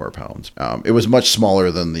sense. A few more pounds. It was much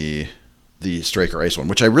smaller than the Striker Ice one,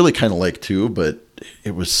 which I really kind of like, too, but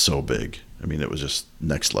it was so big. I mean, it was just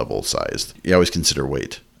next level sized. You always consider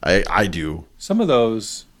weight. I do. Some of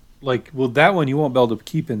those well, that one you won't be able to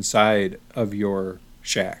keep inside of your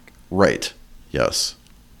shack. Right. Yes.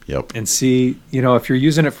 Yep. And see, if you're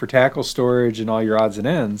using it for tackle storage and all your odds and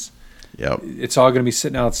ends, Yep. it's all going to be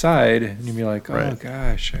sitting outside, and you'll be like, oh, Right.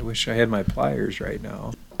 gosh, I wish I had my pliers right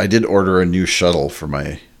now. I did order a new shuttle for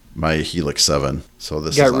my Helix 7. So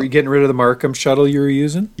this You're getting rid of the Markham shuttle you were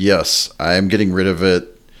using? Yes, I'm getting rid of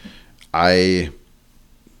it. I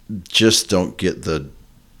just don't get the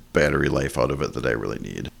battery life out of it that I really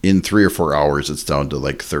need. In 3 or 4 hours, it's down to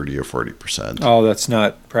like 30 or 40%. Oh, that's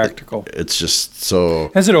not practical. It's just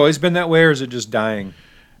so... Has it always been that way, or is it just dying?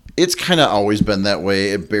 It's kind of always been that way.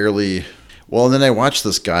 It barely... Well, and then I watched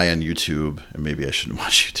this guy on YouTube, and maybe I shouldn't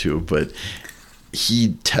watch YouTube, but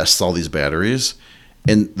he tests all these batteries,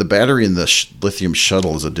 and the battery in the lithium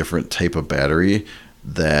shuttle is a different type of battery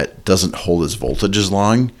that doesn't hold its voltage as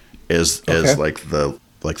long as like the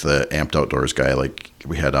Amped Outdoors guy like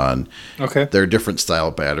we had on. Okay. They're a different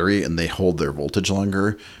style battery, and they hold their voltage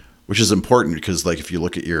longer, which is important because like if you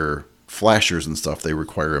look at your flashers and stuff, they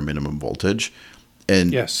require a minimum voltage.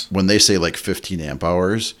 And yes, when they say like 15 amp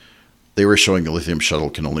hours, they were showing the lithium shuttle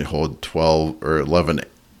can only hold 12 or 11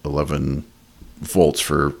 volts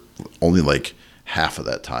for only like half of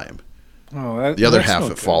that time. Oh, the other half,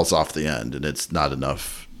 it falls off the end, and it's not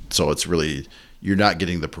enough. So it's really, you're not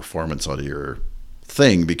getting the performance out of your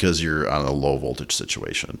thing because you're on a low voltage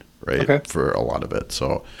situation, right? Okay. For a lot of it.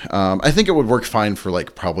 So I think it would work fine for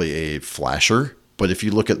like probably a flasher. But if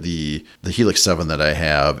you look at the Helix 7 that I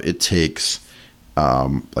have, it takes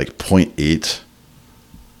like 0.8.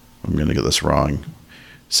 I'm going to get this wrong.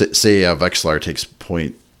 Say a Vexilar takes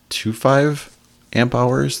 0.25 amp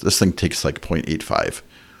hours. This thing takes like 0.85.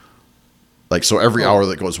 Like, so every hour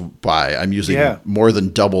that goes by, I'm using more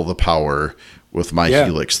than double the power with my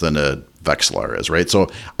Helix than a Vexilar is, right?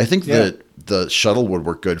 So I think that the shuttle would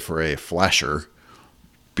work good for a flasher,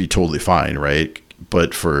 be totally fine, right?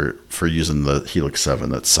 But for using the Helix 7,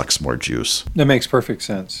 that sucks more juice. That makes perfect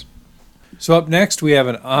sense. So up next, we have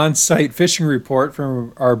an on-site fishing report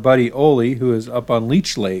from our buddy Ole, who is up on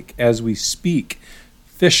Leech Lake as we speak,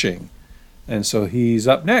 fishing. And so he's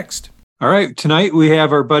up next. All right, tonight we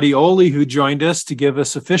have our buddy Ole who joined us to give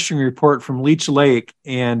us a fishing report from Leech Lake.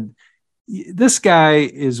 And this guy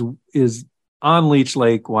is on Leech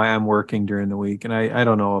Lake while I'm working during the week. And I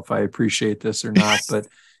don't know if I appreciate this or not, but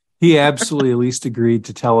he absolutely at least agreed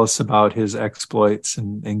to tell us about his exploits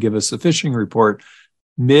and give us a fishing report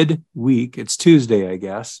midweek. It's Tuesday, I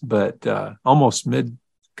guess, but almost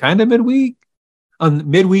midweek,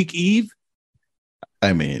 on midweek eve.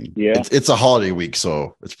 I mean, it's a holiday week,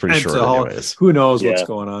 so it's pretty short anyways. Who knows what's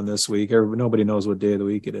going on this week? Nobody knows what day of the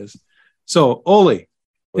week it is. So, Ole,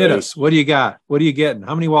 hit us. What do you got? What are you getting?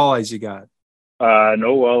 How many walleyes you got?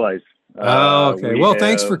 No walleyes. Okay. Well,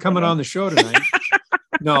 thanks for coming on the show tonight.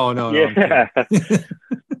 No. Yeah.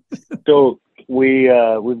 So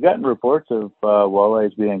we've gotten reports of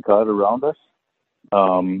walleyes being caught around us.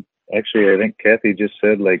 Actually, I think Kathy just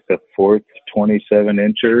said like the fourth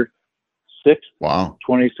 27-incher. 6th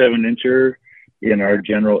 27-incher in our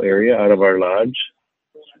general area out of our lodge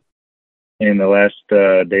in the last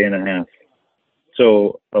day and a half.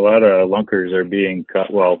 So a lot of lunkers are being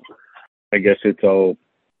caught. Well, I guess it's all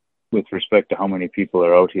with respect to how many people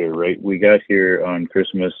are out here, right? We got here on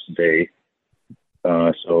Christmas Day,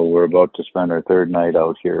 so we're about to spend our third night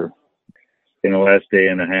out here. In the last day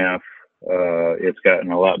and a half, it's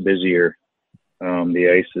gotten a lot busier. The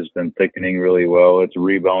ice has been thickening really well. It's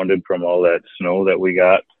rebounded from all that snow that we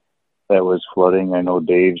got that was flooding. I know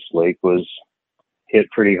Dave's lake was hit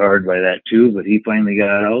pretty hard by that too, but he finally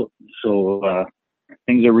got out. So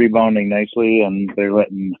things are rebounding nicely, and they're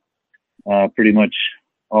letting pretty much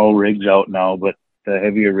all rigs out now, but the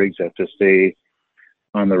heavier rigs have to stay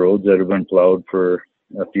on the roads that have been plowed for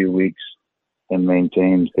a few weeks and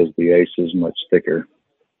maintained because the ice is much thicker.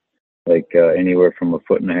 Like anywhere from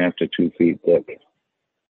 1.5 feet to 2 feet thick,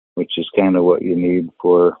 which is kind of what you need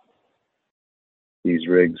for these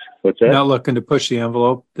rigs. What's that? Not looking to push the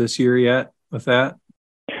envelope this year yet with that?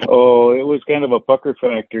 Oh, it was kind of a pucker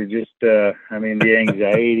factor. Just, the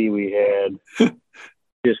anxiety we had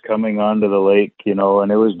just coming onto the lake, and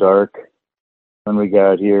it was dark when we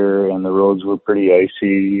got here, and the roads were pretty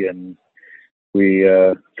icy, and we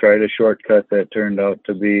tried a shortcut that turned out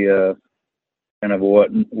to be kind of a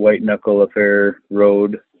white knuckle affair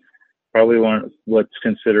road, probably what's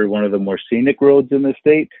considered one of the more scenic roads in the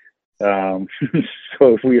state. So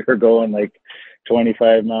if we were going like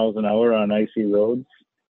 25 miles an hour on icy roads,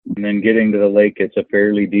 and then getting to the lake, it's a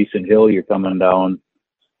fairly decent hill you're coming down.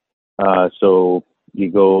 So you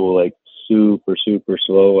go like super, super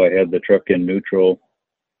slow. I had the truck in neutral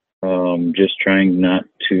just trying not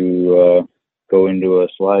to go into a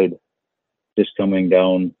slide, just coming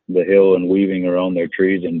down the hill and weaving around their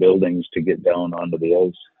trees and buildings to get down onto the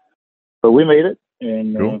ice. But we made it,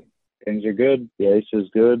 and Cool. things are good. The ice is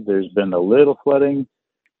good. There's been a little flooding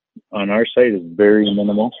on our site. It's very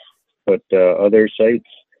minimal, but other sites,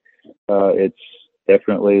 it's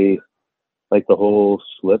definitely like the whole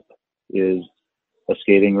slip is a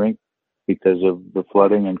skating rink because of the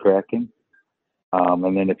flooding and cracking.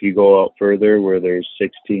 And then if you go out further where there's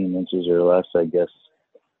 16 inches or less, I guess,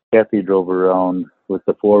 Kathy drove around with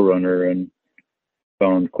the 4Runner and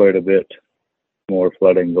found quite a bit more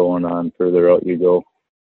flooding going on further out you go.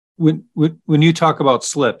 When you talk about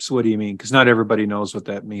slips, what do you mean? Because not everybody knows what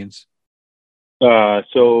that means.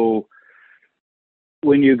 So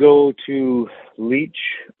when you go to Leech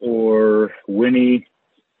or Winnie,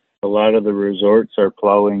 a lot of the resorts are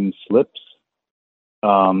plowing slips.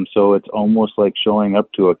 So it's almost like showing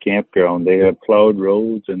up to a campground. They have plowed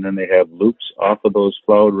roads, and then they have loops off of those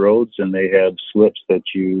plowed roads, and they have slips that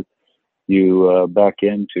you back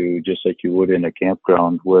into just like you would in a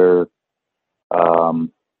campground, where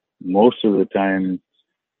most of the time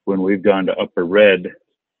when we've gone to Upper Red,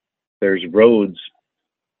 there's roads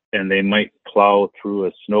and they might plow through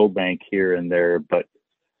a snowbank here and there, but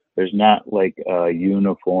there's not like a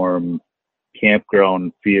uniform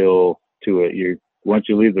campground feel to it. Once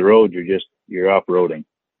you leave the road, you're off-roading.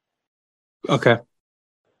 Okay.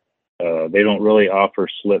 They don't really offer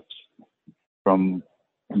slips from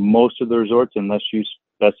most of the resorts unless you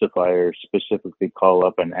specify or specifically call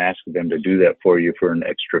up and ask them to do that for you for an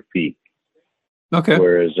extra fee. Okay.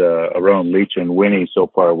 Whereas around Leech and Winnie, so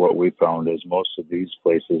far what we found is most of these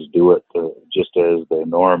places do it just as the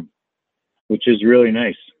norm, which is really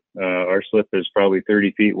nice. Our slip is probably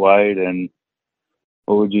 30 feet wide and,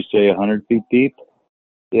 what would you say, 100 feet deep?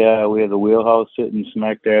 Yeah, we have the wheelhouse sitting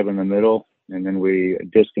smack dab in the middle, and then we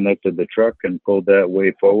disconnected the truck and pulled that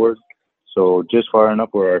way forward. So just far enough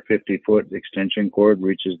where our 50-foot extension cord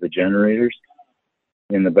reaches the generators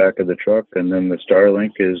in the back of the truck, and then the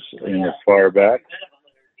Starlink is in the far back.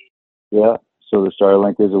 Yeah, so the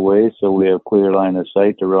Starlink is away, so we have clear line of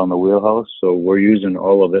sight around the wheelhouse. So we're using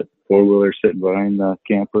all of it. Four-wheeler sitting behind the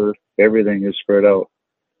camper. Everything is spread out.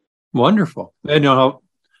 Wonderful. And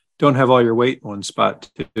don't have all your weight in one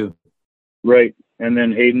spot too. Right. And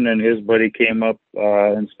then Hayden and his buddy came up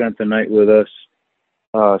and spent the night with us.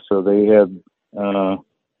 So they had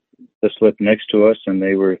the slip next to us, and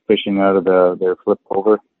they were fishing out of their flip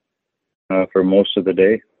over for most of the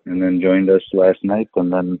day, and then joined us last night.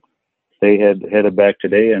 And then they had headed back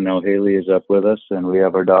today, and now Haley is up with us, and we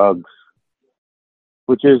have our dogs,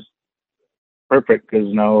 which is perfect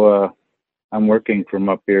because now I'm working from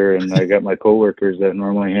up here, and I got my coworkers that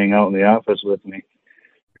normally hang out in the office with me.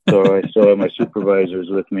 So I still have my supervisors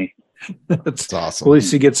with me. That's awesome. At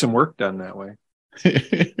least you get some work done that way.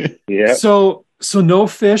 Yeah. So no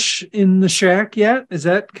fish in the shack yet? Is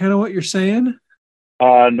that kind of what you're saying?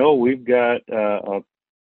 No, we've got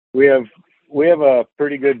we have a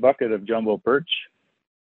pretty good bucket of jumbo perch.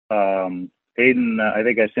 Hayden, I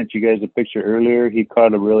think I sent you guys a picture earlier. He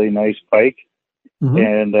caught a really nice pike. Mm-hmm.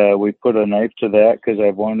 And we put a knife to that because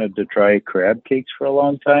I've wanted to try crab cakes for a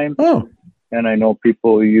long time. Oh. And I know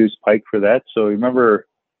people use pike for that. So remember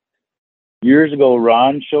years ago,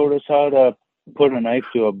 Ron showed us how to put a knife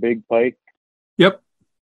to a big pike. Yep.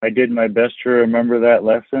 I did my best to remember that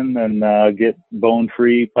lesson and get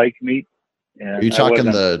bone-free pike meat. And Are you talking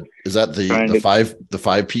the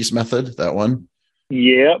 5-piece method, that one?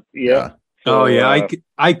 Yep. Yeah. So,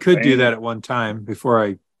 I could do that at one time before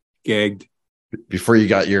I gagged. Before you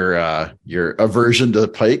got your aversion to the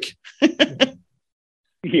pike.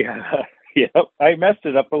 Yeah. I messed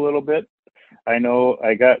it up a little bit. I know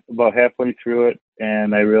I got about halfway through it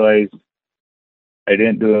and I realized I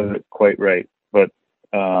didn't do it quite right, but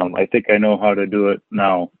I think I know how to do it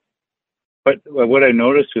now. But what I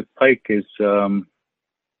noticed with pike is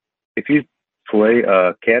if you fillet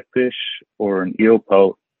a catfish or an eel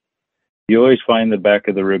pout, you always find the back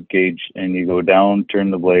of the rib cage and you go down,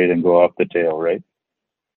 turn the blade, and go off the tail, right?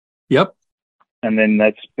 Yep. And then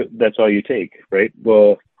that's all you take, right?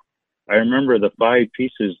 Well, I remember the 5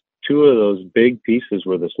 pieces, 2 of those big pieces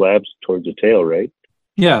were the slabs towards the tail, right?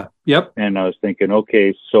 Yeah. Yep. And I was thinking,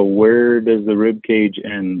 okay, so where does the rib cage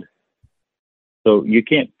end? So you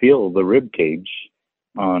can't feel the rib cage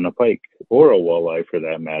on a pike or a walleye for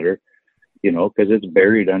that matter, because it's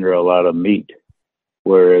buried under a lot of meat.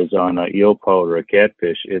 Whereas on an eel pout or a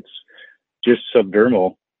catfish, it's just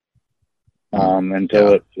subdermal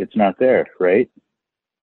until it's not there, right?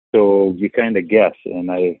 So you kind of guess,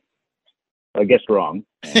 and I guessed wrong.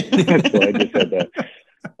 So I just had to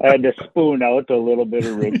I had to spoon out a little bit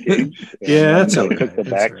of rib cage. Yeah, that's I all took right. the That's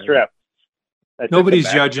back all right. strap. I took the Nobody's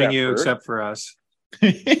back judging strap you first. except for us.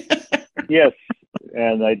 Yes,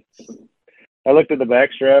 and I looked at the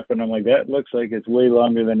back strap and I'm like, that looks like it's way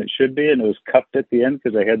longer than it should be, and it was cupped at the end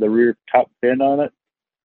because I had the rear top pin on it,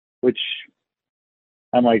 which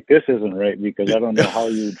I'm like, this isn't right because I don't know how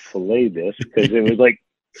you would fillet this because it was like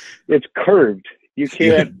it's curved. You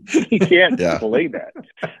can't Yeah. fillet that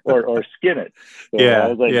or skin it. So Yeah, I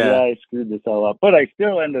was like, yeah. I screwed this all up, but I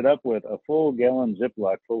still ended up with a full gallon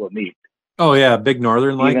Ziploc full of meat. Oh yeah, Big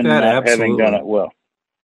Northern like even that. not Absolutely. having done it well.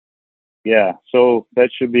 Yeah, so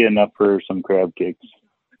that should be enough for some crab cakes.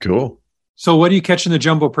 Cool. So what are you catching the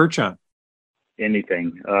jumbo perch on?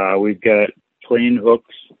 Anything. We've got plain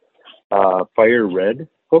hooks. Fire red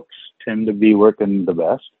hooks tend to be working the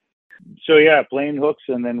best. So yeah, plain hooks,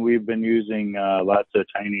 and then we've been using lots of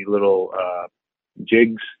tiny little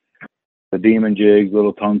jigs, the demon jigs,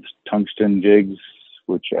 little tungsten jigs,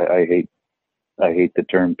 which I hate. I hate the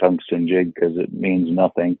term tungsten jig because it means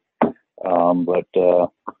nothing. But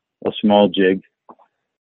a small jig,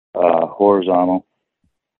 horizontal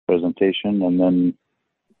presentation, and then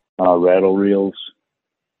rattle reels.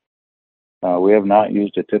 We have not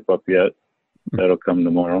used a tip up yet. That'll come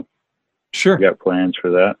tomorrow. Sure. We got plans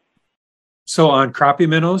for that. So on crappie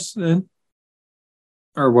minnows then?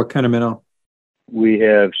 Or what kind of minnow? We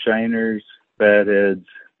have shiners, fatheads,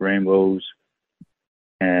 rainbows,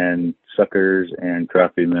 and suckers and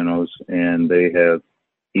crappie minnows, and they have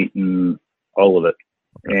eaten all of it,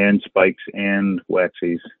 and spikes and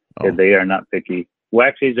waxies. Oh. They are not picky.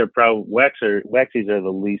 Waxies are waxies are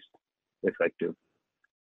the least effective.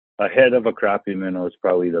 A head of a crappie minnow is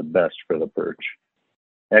probably the best for the perch.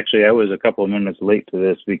 Actually, I was a couple of minutes late to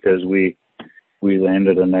this because we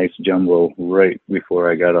landed a nice jumbo right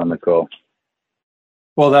before I got on the call.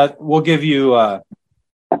 Well, that we'll give you a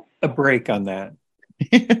break on that.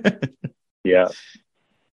 Yeah.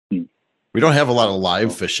 We don't have a lot of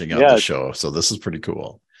live fishing on Yeah. the show, so this is pretty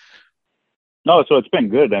cool. No, so it's been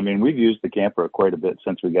good. I mean, we've used the camper quite a bit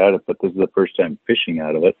since we got it, but this is the first time fishing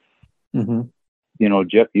out of it. Mm-hmm. You know,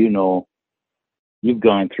 Jeff, you've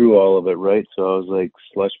gone through all of it, right? So I was like,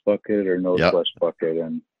 slush bucket or no Yep. slush bucket.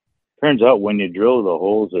 And turns out when you drill the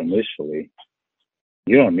holes initially,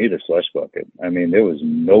 you don't need a slush bucket. I mean, there was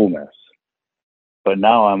no mess. But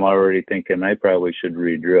now I'm already thinking I probably should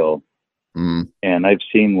re-drill. Mm. And I've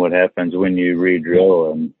seen what happens when you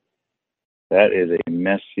re-drill, and that is a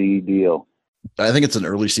messy deal. I think it's an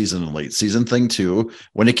early season and late season thing too.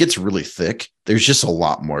 When it gets really thick, there's just a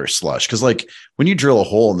lot more slush. Cause like when you drill a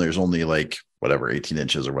hole and there's only like whatever, 18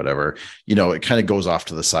 inches or whatever, you know, it kind of goes off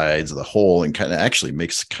to the sides of the hole and kind of actually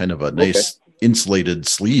makes kind of a nice insulated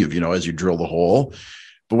sleeve, you know, as you drill the hole.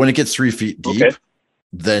 But when it gets 3 feet deep,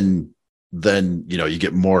 then, you know, you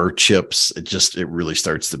get more chips. It really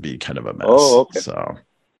starts to be kind of a mess. Oh, okay. So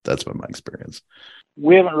that's been my experience.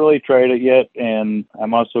 We haven't really tried it yet, and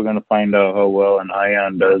I'm also going to find out how well an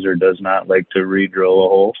Ion does or does not like to re-drill a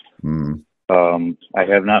hole. Mm. I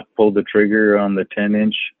have not pulled the trigger on the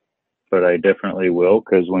 10-inch, but I definitely will,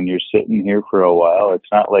 because when you're sitting here for a while, it's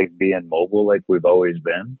not like being mobile like we've always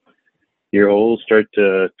been. Your holes start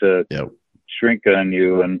to Yep. shrink on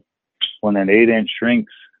you, and when an 8-inch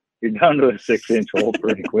shrinks, you're down to a 6-inch hole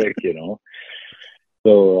pretty quick, you know.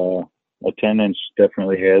 So a 10-inch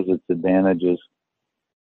definitely has its advantages.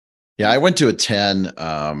 Yeah, I went to a 10.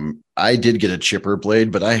 I did get a chipper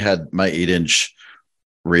blade, but I had my 8-inch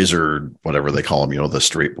razor, whatever they call them, you know, the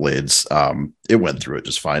straight blades. It went through it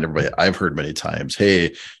just fine. Everybody, I've heard many times,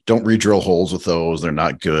 hey, don't re-drill holes with those. They're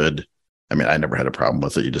not good. I mean, I never had a problem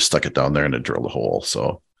with it. You just stuck it down there and it drilled a hole.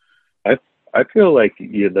 So I feel like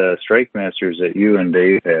the Strike Masters that you and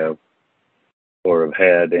Dave have, or have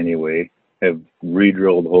had anyway, have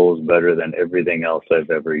re-drilled holes better than everything else I've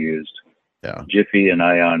ever used. Yeah. Jiffy and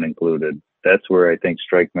Ion included. That's where I think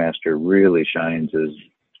Strike Master really shines, is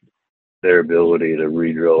their ability to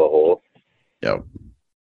re-drill a hole. Yep.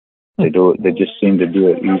 They do it. They just seem to do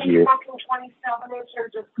it easier.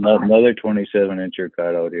 Another 27-incher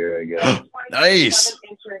cut out here, I guess. Nice.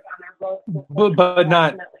 But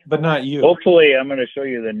not you. Hopefully, I'm going to show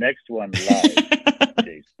you the next one live,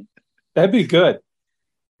 Jason. That'd be good.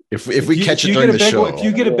 If we catch it you during get the a big show. one, if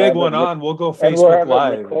you get a big one on, we'll go And we'll Facebook have it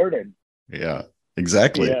Live. recorded. Yeah,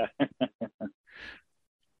 exactly. Yeah.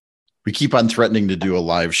 We keep on threatening to do a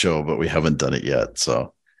live show, but we haven't done it yet.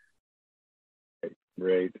 So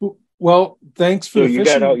Right. Well, thanks for So the you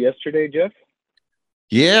fishing. got out yesterday, Jeff?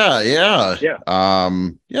 Yeah.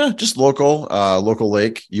 Yeah. Just local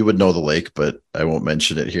lake. You would know the lake, but I won't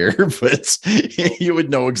mention it here. But you would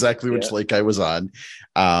know exactly which lake I was on.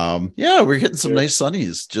 We're getting some nice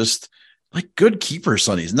sunnies, just like good keeper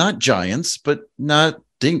sunnies, not giants, but not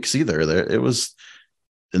dinks either.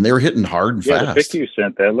 And they were hitting hard and fast. The picture you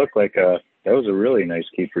sent, that looked like that was a really nice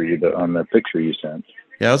keeper on the picture you sent.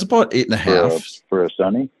 Yeah, it was about 8.5 for a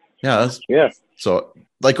sunny. Yeah. So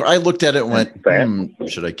like I looked at it and went,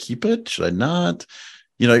 should I keep it? Should I not?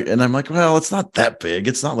 And I'm like, well, it's not that big.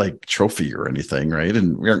 It's not like trophy or anything, right?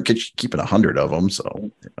 And we aren't keeping 100 of them.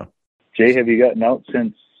 So, Jay, have you gotten out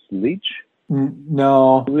since Leech?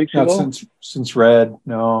 No, not since Red.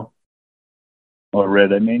 No. Oh,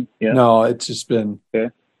 Red, I mean? Yeah. No, it's just been,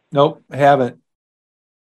 okay. Nope, haven't.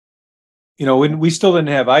 When we still didn't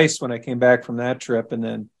have ice when I came back from that trip. And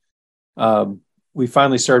then we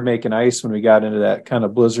finally started making ice when we got into that kind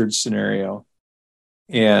of blizzard scenario.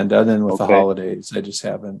 And then with the holidays, I just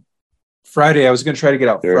haven't. Friday, I was going to try to get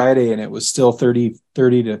out Friday, and it was still 30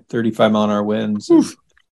 to 35 mile an hour winds. It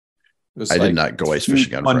was I did not go ice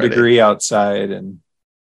fishing on 1 Friday. degree outside, and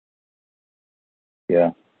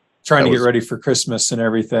trying to get ready for Christmas and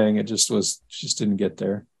everything. It just didn't get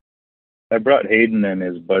there. I brought Hayden and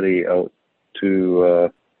his buddy out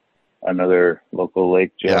to another local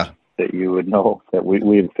lake, Jeff, that you would know, that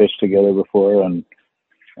we had fished together before, and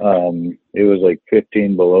it was like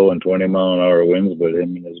 15 below and 20 mile an hour winds, but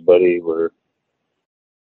him and his buddy were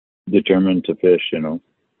determined to fish.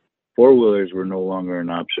 Four-wheelers were no longer an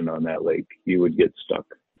option on that lake. You would get stuck.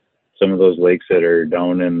 Some of those lakes that are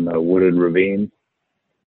down in a wooded ravine,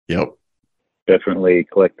 definitely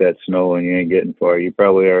collect that snow and you ain't getting far. You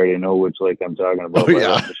probably already know which lake I'm talking about by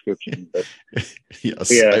that description. But, yes.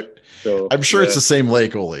 I'm sure it's the same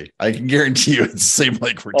lake, Ole. I can guarantee you it's the same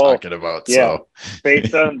lake we're talking about. Yeah. So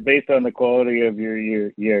based on the quality of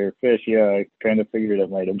your fish, I kind of figured it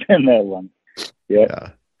might have been that one.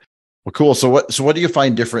 Yeah. Well, cool. So what do you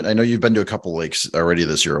find different? I know you've been to a couple lakes already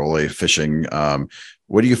this year, Ole, fishing.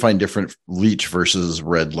 What do you find different, Leech versus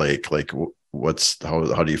Red Lake? Like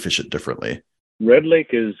how do you fish it differently? Red Lake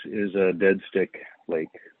is a dead stick lake.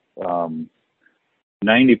 90%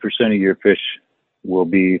 of your fish will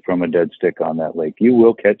be from a dead stick on that lake. You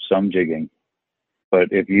will catch some jigging, but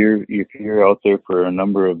if you're out there for a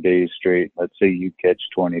number of days straight, let's say you catch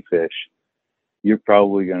 20 fish, you're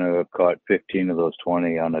probably going to have caught 15 of those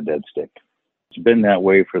 20 on a dead stick. It's been that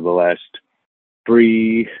way for the last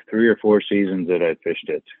three or four seasons that I fished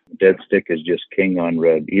it. Dead stick is just king on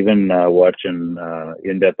red. Even watching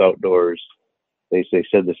In-Depth Outdoors, they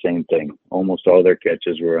said the same thing. Almost all their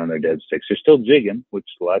catches were on their dead sticks. They're still jigging, which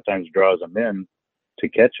a lot of times draws them in to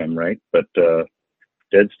catch them, right? But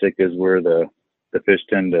dead stick is where the fish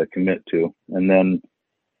tend to commit to. And then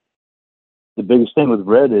the biggest thing with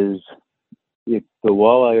red is if the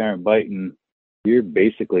walleye aren't biting, you're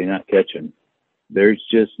basically not catching. There's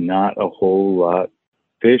just not a whole lot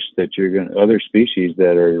fish that other species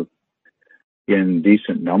that are in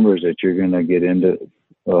decent numbers that you're going to get into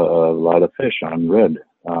a lot of fish on red,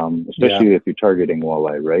 especially if you're targeting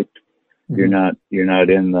walleye, right? Mm-hmm. You're not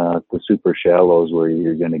in the super shallows where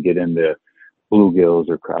you're going to get into bluegills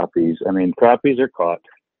or crappies. I mean, crappies are caught,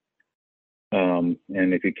 and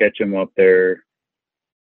if you catch them up there,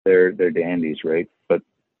 they're dandies, right? But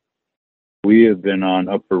we have been on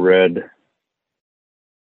upper red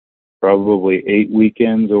probably 8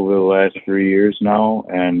 weekends over the last 3 years now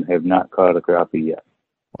and have not caught a crappie yet.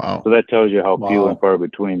 Wow. So that tells you how few and far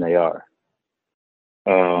between they are.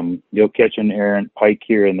 You'll catch an errant pike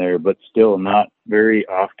here and there, but still not very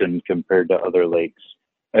often compared to other lakes.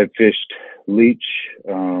 I fished Leech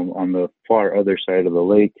on the far other side of the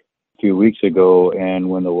lake a few weeks ago, and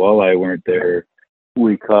when the walleye weren't there,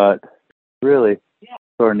 we caught, really?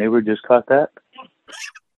 So our neighbor just caught that?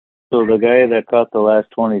 So the guy that caught the last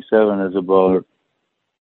 27 is about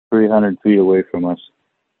 300 feet away from us.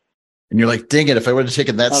 And you're like, dang it, if I would have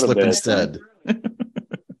taken that slip instead.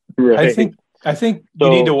 Right. I think you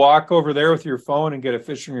need to walk over there with your phone and get a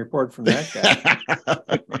fishing report from that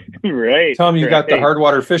guy. Right. Tell him you got the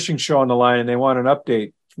Hardwater Fishing Show on the line and they want an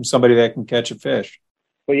update from somebody that can catch a fish.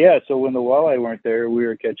 But yeah, so when the walleye weren't there, we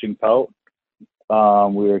were catching pout.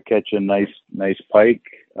 We were catching nice pike,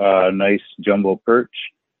 nice jumbo perch.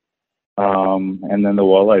 And then the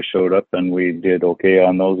walleye showed up and we did okay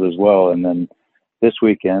on those as well. And then this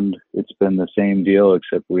weekend, it's been the same deal,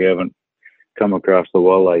 except we haven't come across the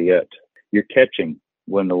walleye yet. You're catching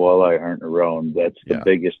when the walleye aren't around. That's the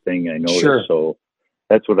biggest thing I noticed. Sure. So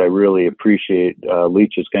that's what I really appreciate.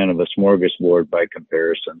 Leech is kind of a smorgasbord by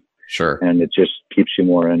comparison. Sure. And it just keeps you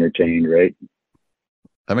more entertained, right?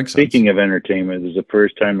 That makes sense. Speaking of entertainment, this is the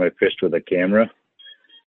first time I fished with a camera.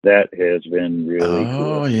 That has been really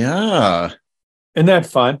cool. Oh, yeah. Isn't that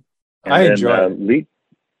fun? And I then, enjoy it. Leech,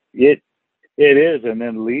 it is, and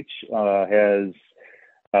then Leech has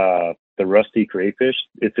the rusty crayfish.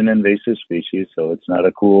 It's an invasive species, so it's not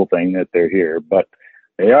a cool thing that they're here, but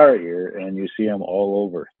they are here, and you see them all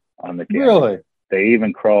over on the camera. Really? They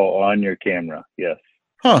even crawl on your camera. Yes.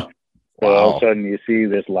 Huh. So all of Wow. a sudden you see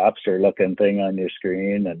this lobster-looking thing on your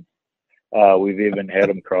screen, and we've even had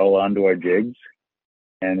them crawl onto our jigs,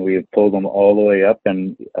 and we've pulled them all the way up.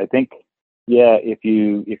 And I think, yeah, if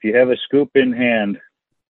you have a scoop in hand,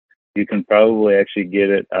 you can probably actually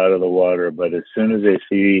get it out of the water. But as soon as they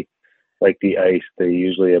see like the ice, they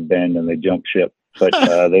usually abandon. They jump ship. But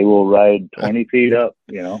they will ride 20 feet up.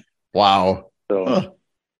 Wow. So Huh.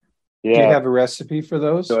 yeah. Do you have a recipe for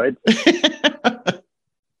those? So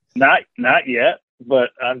not yet,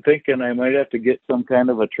 but I'm thinking I might have to get some kind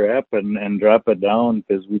of a trap and drop it down,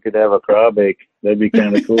 because we could have a crawbait. That'd be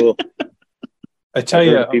kind of cool. I tell I've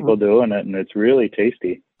you, heard people doing it, and it's really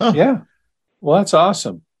tasty. yeah. Well, that's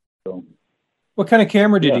awesome. So, What kind of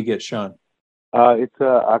camera did Yeah. you get, Sean? it's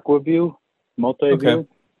a AquaView, multi-view. Okay.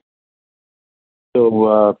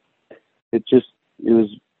 So it was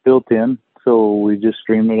built in, so we just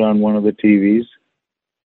stream it on one of the TVs.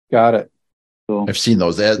 Got it. So I've seen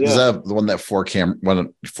those. Is Yeah. that the one that four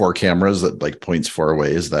cameras that like points 4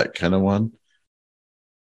 ways? That kind of one?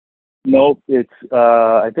 nope, it's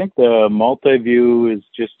I think the multi-view is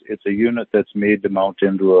it's a unit that's made to mount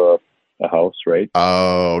into a house, right?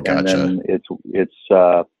 Oh, And gotcha. then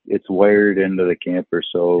it's wired into the camper,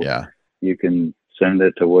 so Yeah. you can send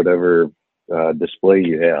it to whatever display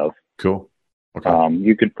you have. Cool. Okay.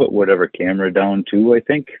 You could put whatever camera down too. I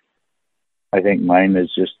think mine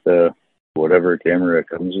is just the whatever camera it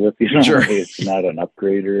comes with. Sure. It's not an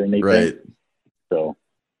upgrade or anything. Right. So,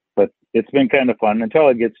 but it's been kind of fun until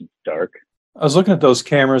it gets dark. I was looking at those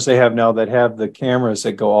cameras they have now that have the cameras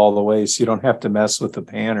that go all the way, so you don't have to mess with the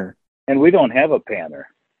panner. And we don't have a panner,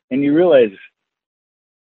 and you realize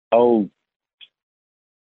how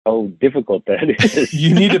difficult that is.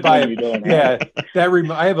 You need to buy when a you don't yeah. have it. That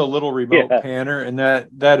I have a little remote Yeah. panner, and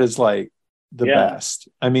that is like the Yeah. best.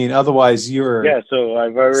 I mean, otherwise you're Yeah, so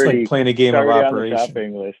I've it's already like playing a game of already on the operation.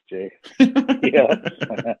 shopping list, Jay. Yeah.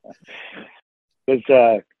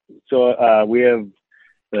 We have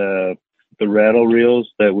the rattle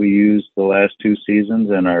reels that we used the last 2 seasons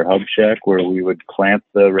in our hub shack, where we would clamp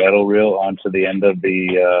the rattle reel onto the end of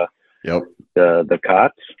the Yep. the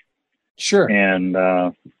cots. Sure. And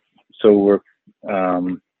so we're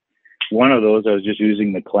one of those I was just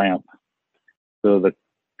using the clamp. So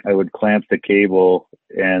I would clamp the cable,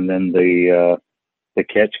 and then the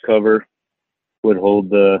catch cover would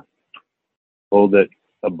hold it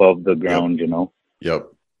above the ground, Yep.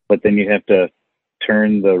 But then you have to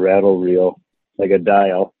turn the rattle reel like a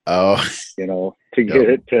dial, Oh, to get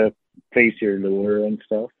it to face your lure and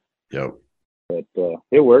stuff. yep. But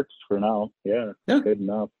it works for now. Yeah, Yeah. good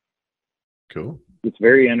enough. Cool. It's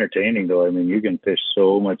very entertaining, though. I mean, you can fish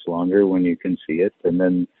so much longer when you can see it, and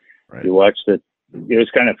then Right. you watch it. It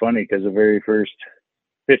was kind of funny because the very first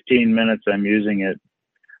 15 minutes I'm using it,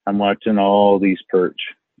 I'm watching all these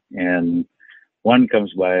perch, and one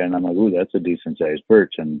comes by, and I'm like, "Ooh, that's a decent sized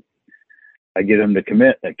perch," and I get him to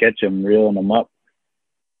commit. I catch him, reeling him up.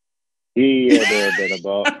 He had to have been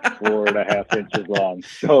about 4.5 inches long.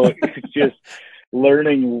 So it's just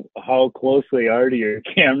learning how close they are to your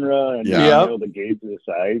camera and Yeah. being Yep. able to gauge the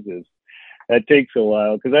size that takes a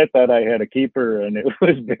while, because I thought I had a keeper and it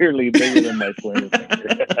was barely bigger than my pointer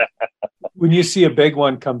finger. When you see a big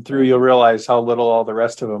one come through, you'll realize how little all the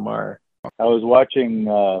rest of them are. I was watching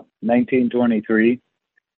 1923,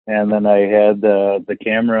 and then I had the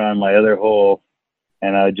camera on my other hole,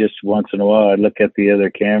 and I just once in a while I'd look at the other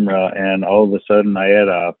camera, and all of a sudden I had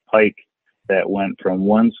a pike that went from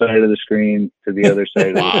one side of the screen to the other side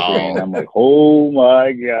of the Wow. screen. I'm like, oh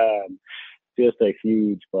my God, just a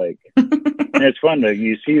huge pike. And it's fun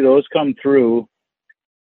you see those come through,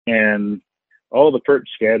 and all the perch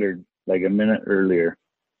scattered like a minute earlier.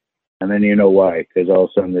 And then you know why, because all of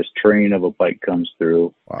a sudden this train of a pike comes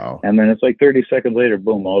through, Wow. and then it's like 30 seconds later,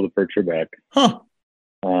 boom, all the perch are back. Huh.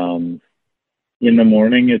 In the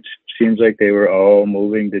morning, it seems like they were all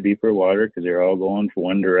moving to deeper water because they're all going for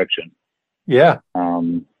one direction. Yeah.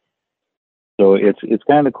 So it's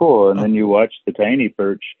kind of cool. And then you watch the tiny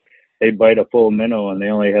perch, they bite a full minnow and they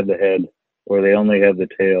only have the head, or they only have the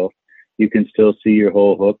tail. You can still see your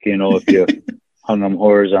whole hook, if you hung them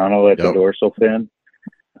horizontal at the Yep. dorsal fin.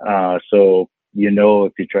 So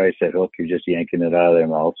if you try set hook, you're just yanking it out of their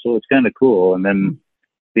mouth. So it's kind of cool. And then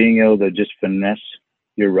being able to just finesse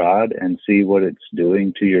your rod and see what it's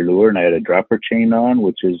doing to your lure. And I had a dropper chain on,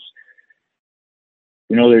 which is,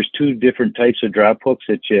 there's two different types of drop hooks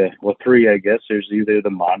three, I guess. There's either the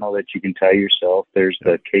mono that you can tie yourself, there's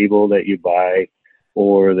the cable that you buy,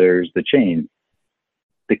 or there's the chain.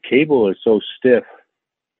 The cable is so stiff.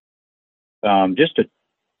 Just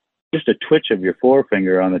a twitch of your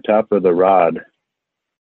forefinger on the top of the rod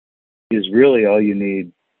is really all you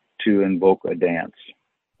need to invoke a dance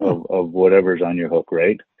of whatever's on your hook,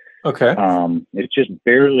 right? Okay. It's just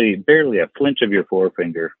barely a flinch of your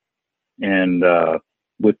forefinger. And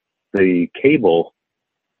with the cable,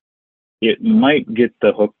 it might get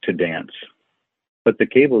the hook to dance, but the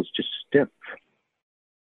cable is just stiff.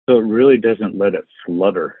 So it really doesn't let it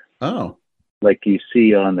flutter. Oh. Like you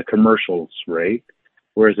see on the commercials, right?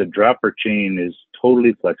 Whereas a dropper chain is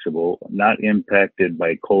totally flexible, not impacted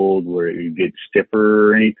by cold where you get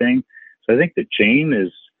stiffer or anything. So I think the chain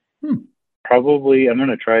is probably, I'm going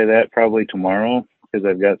to try that probably tomorrow because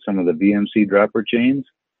I've got some of the VMC dropper chains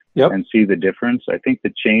and see the difference. I think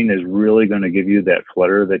the chain is really going to give you that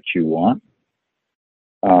flutter that you want.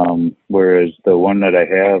 Whereas the one that I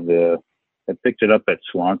have, I picked it up at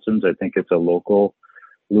Swanson's. I think it's a local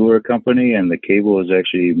lure company, and the cable is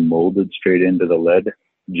actually molded straight into the lead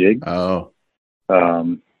jig. Oh.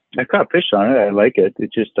 I caught fish on it. I like it.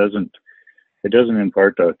 It just doesn't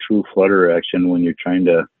impart a true flutter action when you're trying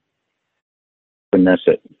to finesse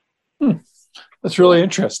it. That's really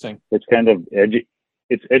interesting. It's kind of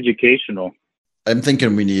it's educational. I'm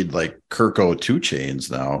thinking we need like Kirko 2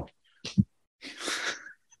 chains now.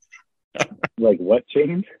 Like what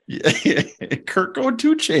chains? Yeah, Kirko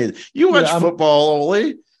 2 chains. You watch football,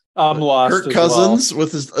 Ole. I'm lost. Kirk Cousins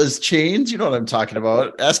with his chains. You know what I'm talking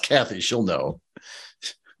about. Ask Kathy; she'll know.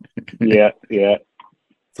 Yeah.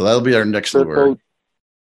 So that'll be our next lure.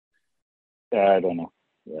 I don't know.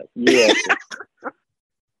 Yeah.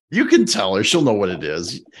 You can tell her; she'll know what it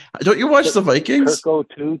is. Don't you watch the Vikings? Kirko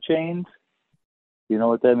 2 chains. You know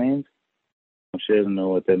what that means? She doesn't know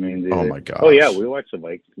what that means either. Oh my gosh! Oh yeah, we watch the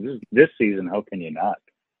Vikings this season. How can you not?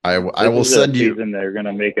 I will send you. Season they're going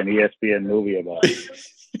to make an ESPN movie about.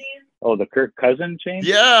 Oh, the Kirk Cousin chains?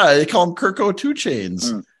 Yeah, they call them Kirko 2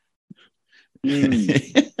 chains.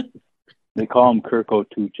 They call them Kirko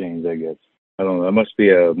 2 chains, I guess. I don't know. That must be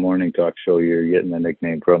a morning talk show you're getting the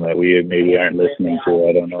nickname from that we maybe aren't listening to.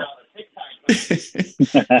 I don't know.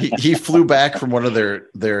 he flew back from one of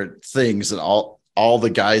their things, and all the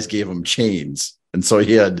guys gave him chains, and so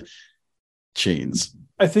he had chains.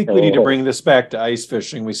 I think we need to bring this back to ice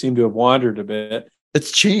fishing. We seem to have wandered a bit.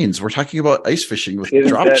 It's chains. We're talking about ice fishing with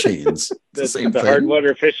chains. That's the hard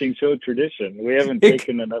water fishing show tradition. We haven't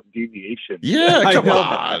taken enough deviation. Yeah, come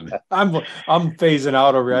on. I'm phasing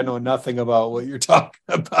out over here. I know nothing about what you're talking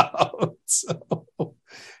about. So.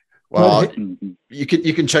 Well, you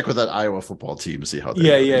can check with that Iowa football team to see how they're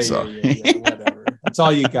doing. Yeah. Whatever. That's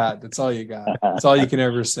all you got. That's all you got. That's all you can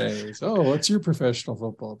ever say. So, what's your professional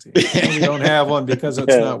football team? Well, we don't have one because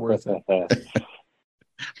it's not worth it.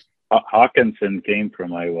 Hawkinson came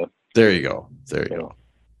from Iowa. There you go.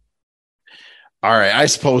 All right. I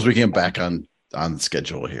suppose we get back on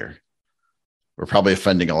schedule here. We're probably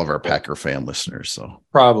offending all of our Packer fan listeners. So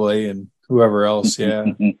probably, and whoever else. Yeah.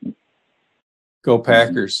 Go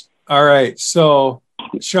Packers. All right. So,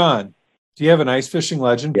 Sean, do you have an ice fishing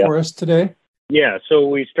legend for us today? Yeah. So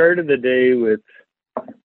we started the day with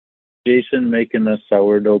Jason making us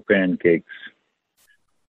sourdough pancakes.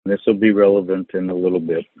 This will be relevant in a little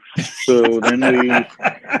bit. So then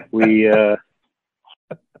we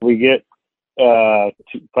get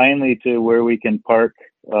finally to where we can park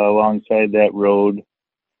alongside that road,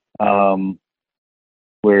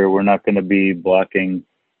 where we're not going to be blocking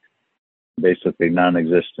basically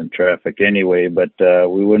non-existent traffic anyway. But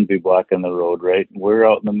we wouldn't be blocking the road, right? We're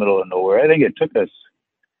out in the middle of nowhere. I think it took us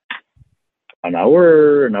an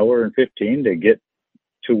hour and 15 to get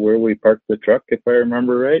to where we parked the truck, if I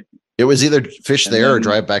remember right. It was either fish there or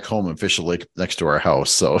drive back home and fish a lake next to our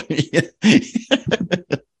house. So,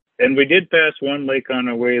 and we did pass one lake on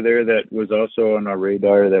our way there that was also on our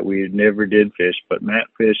radar that we never did fish, but Matt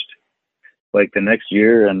fished like the next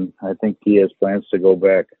year, and I think he has plans to go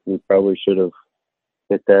back. We probably should have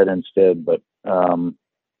hit that instead, but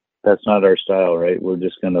that's not our style, right? We're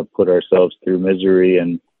just going to put ourselves through misery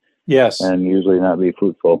and usually not be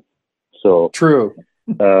fruitful. So true.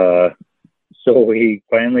 So we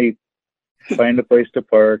finally find a place to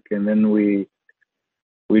park, and then we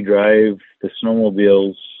drive the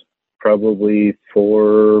snowmobiles probably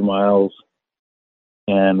 4 miles,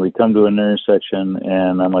 and we come to an intersection,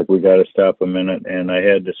 and I'm like, we got to stop a minute. And I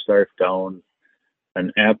had to scarf down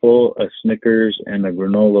an apple, a Snickers, and a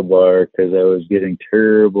granola bar because I was getting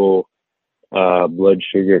terrible blood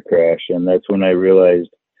sugar crash, and that's when I realized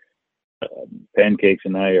pancakes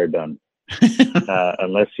and I are done.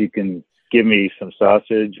 Unless you can give me some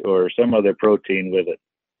sausage or some other protein with it.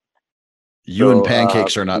 You and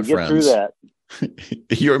pancakes are not get friends. Through that.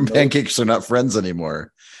 You and pancakes are not friends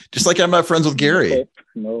anymore. Just like I'm not friends with Gary.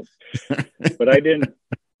 No. But I didn't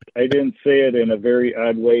say it in a very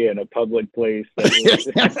odd way in a public place.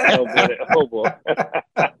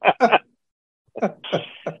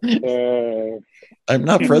 I'm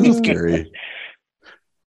not friends with Gary.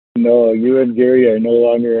 No, you and Gary are no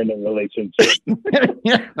longer in a relationship.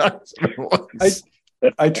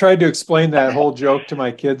 I tried to explain that whole joke to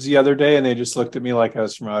my kids the other day, and they just looked at me like I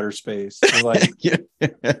was from outer space. They're like,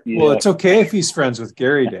 well, it's okay if he's friends with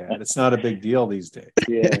Gary, Dad. It's not a big deal these days.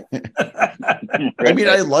 Yeah. I mean,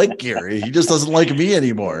 I like Gary. He just doesn't like me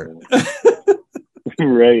anymore.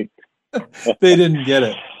 Right. They didn't get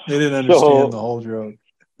it. They didn't understand the whole joke.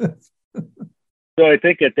 So I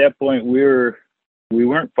think at that point we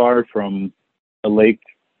weren't far from a lake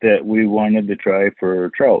that we wanted to try for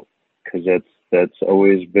trout, because that's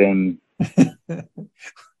always been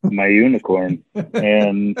my unicorn.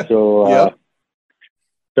 And so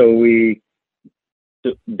Dave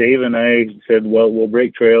and I said, well, we'll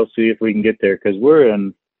break trail, see if we can get there, because we're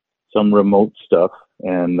in some remote stuff,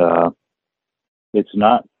 and it's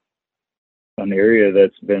not an area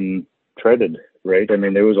that's been treaded, right? I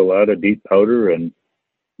mean, there was a lot of deep powder and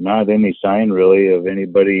not any sign really of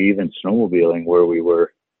anybody even snowmobiling where we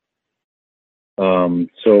were.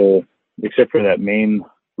 So except for that main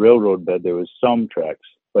railroad bed, there was some tracks.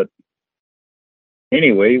 But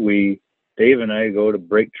anyway, Dave and I go to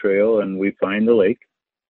break trail, and we find the lake,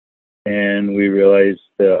 and we realize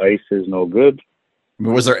the ice is no good.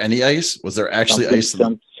 Was there any ice? Was there actually ice?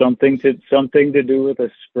 Something to do with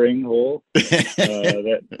a spring hole.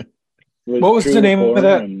 What was the name of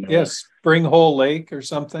that? Yes, Spring Hole Lake or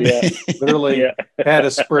something. Yeah. Literally had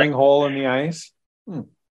a spring hole in the ice.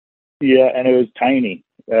 Yeah, and it was tiny.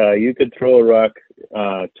 You could throw a rock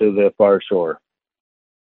to the far shore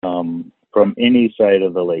from any side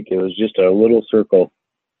of the lake. It was just a little circle.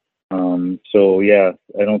 So yeah,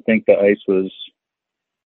 I don't think the ice was.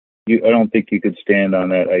 I don't think you could stand on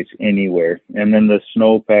that ice anywhere. And then the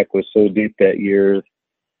snowpack was so deep that year.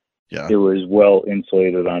 Yeah. It was well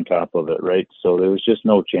insulated on top of it, right? So there was just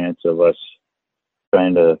no chance of us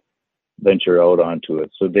trying to venture out onto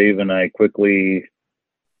it. So Dave and I quickly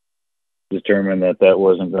determined that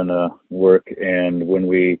wasn't going to work. And when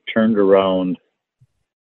we turned around,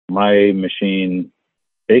 my machine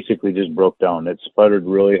basically just broke down. It sputtered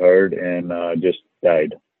really hard and just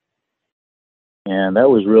died. And that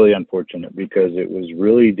was really unfortunate because it was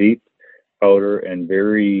really deep powder and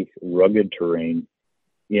very rugged terrain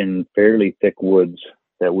in fairly thick woods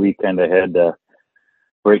that we kind of had to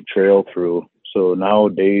break trail through. So now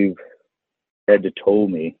Dave had to tow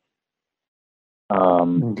me.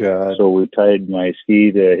 So we tied my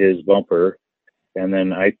ski to his bumper, and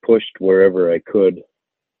then I pushed wherever I could.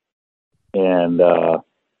 And I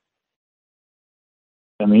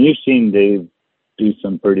mean, you've seen Dave do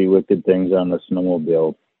some pretty wicked things on the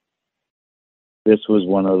snowmobile. This was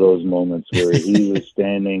one of those moments where he was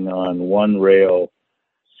standing on one rail,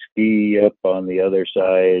 ski up on the other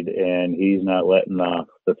side, and he's not letting off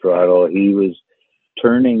the throttle. He was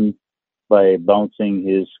turning by bouncing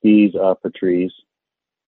his skis off of trees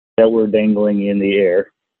that were dangling in the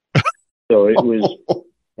air. So it was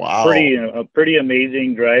wow, pretty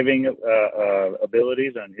amazing driving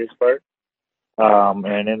abilities on his part.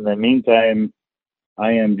 And in the meantime,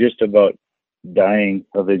 I am just about dying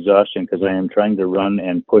of exhaustion because I am trying to run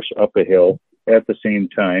and push up a hill at the same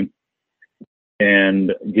time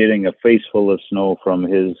and getting a face full of snow from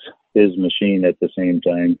his machine at the same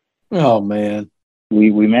time. Oh man. We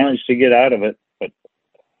managed to get out of it, but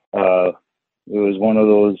it was one of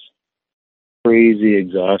those crazy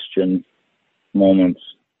exhaustion moments.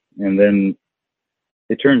 And then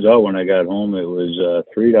it turns out when I got home, it was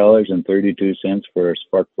 $3.32 for a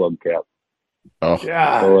spark plug cap. Oh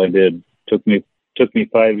yeah. All I did took me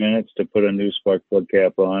 5 minutes to put a new spark plug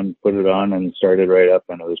cap on, put it on, and started right up,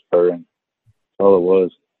 and it was purring. That's all it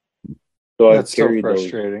was. So I've carried those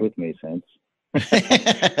with me since.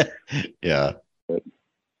 Yeah. But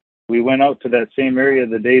we went out to that same area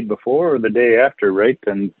the day before or the day after, right?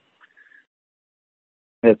 And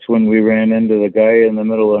that's when we ran into the guy in the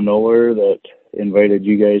middle of nowhere that invited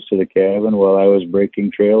you guys to the cabin while I was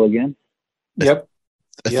breaking trail again. Yep.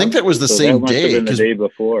 I think that was the same that must day. have been the day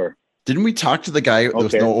before. Didn't we talk to the guy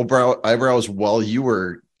with no eyebrows while you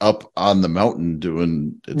were up on the mountain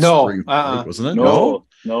doing its No, spring break, wasn't it? No,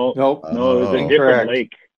 Nope. it was a Oh. different Incorrect.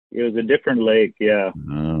 lake. It was a different lake. Yeah,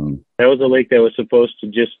 No. that was a lake that was supposed to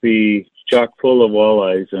just be chock full of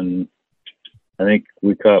walleyes, and I think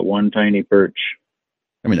we caught one tiny perch.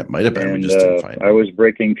 I mean, it might have been. We And just didn't find I it. was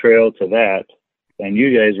breaking trail to that, and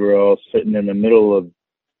you guys were all sitting in the middle of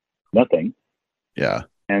nothing. Yeah.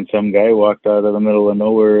 And some guy walked out of the middle of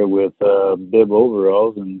nowhere with bib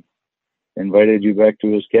overalls and invited you back to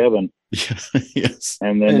his cabin. Yes.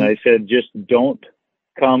 And then And- I said, just don't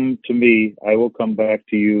come to me. I will come back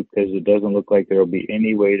to you because it doesn't look like there will be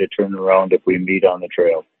any way to turn around if we meet on the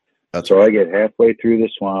trail. That's So right. I get halfway through the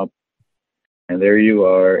swamp, and there you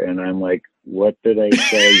are. And I'm like, what did I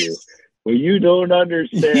tell you? Well, you don't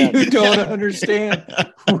understand. You don't understand.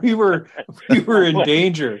 We were in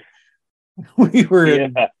danger. We were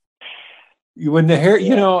in Yeah. when the hair. You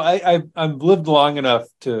Yeah. know, I've lived long enough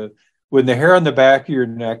to when the hair on the back of your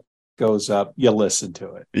neck goes up, you listen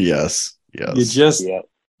to it. Yes. Yes. You just Yeah.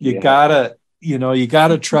 you Yeah.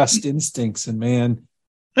 gotta trust instincts, and man,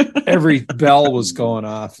 every bell was going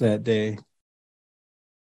off that day.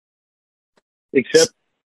 Except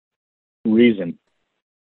reason.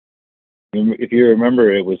 If you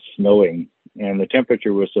remember, it was snowing, and the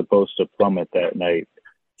temperature was supposed to plummet that night.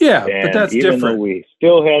 Yeah, And but that's even different. though we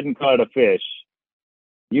still hadn't caught a fish,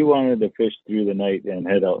 you wanted to fish through the night and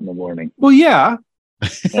head out in the morning. Well, yeah,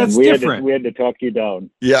 And that's we different. we had to talk you down.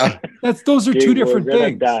 Yeah. Those are two Jay, different we're gonna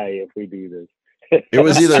things. die if we do this. It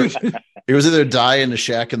was either die in a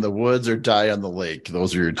shack in the woods or die on the lake.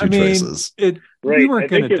 Those are your two I mean, choices. we Right. weren't I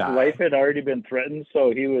going think to his die. life had already been threatened,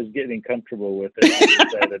 so he was getting comfortable with it. He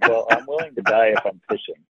decided, well, I'm willing to die if I'm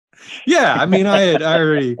fishing. Yeah, I mean, I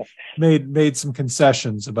already made some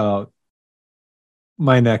concessions about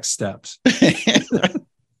my next steps.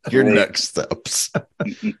 Your Right. next steps.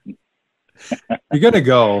 You're going to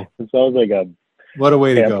go. It sounds like a What a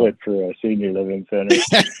way to go. pamphlet for a senior living center.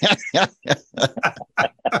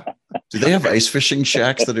 Do they have ice fishing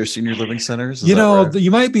shacks that are senior living centers? Is You that know, rare?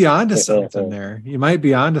 you might be onto something there. You might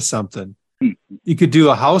be onto something. You could do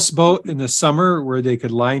a houseboat in the summer where they could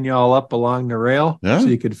line you all up along the rail Yeah. so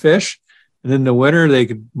you could fish. And in the winter, they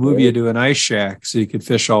could move you to an ice shack so you could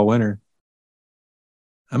fish all winter.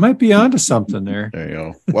 I might be onto something there. There you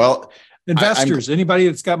go. Well, Investors, anybody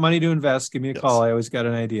that's got money to invest, give me a Yes. call. I always got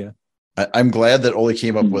an idea. I'm glad that Ole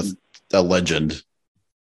came up with a legend.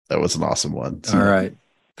 That was an awesome one. So- All right.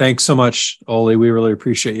 Thanks so much, Ole. We really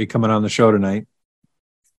appreciate you coming on the show tonight.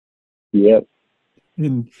 Yep.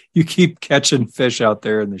 And you keep catching fish out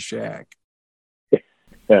there in the shack.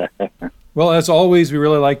 Well, as always, we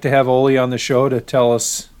really like to have Ole on the show to tell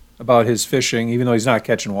us about his fishing, even though he's not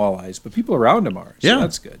catching walleyes, but people around him are. So Yeah.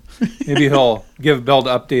 that's good. Maybe he'll give Bill to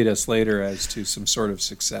update us later as to some sort of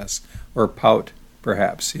success or pout,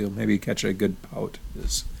 perhaps. He'll maybe catch a good pout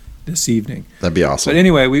this evening. That'd be awesome. But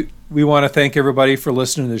anyway, we want to thank everybody for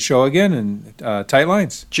listening to the show again, and tight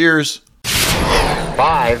lines. Cheers.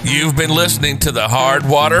 You've been listening to the Hard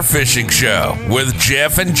Water Fishing Show with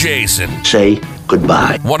Jeff and Jason, Say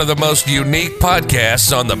goodbye. one of the most unique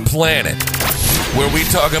podcasts on the planet, where we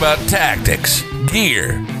talk about tactics,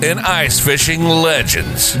 gear, and ice fishing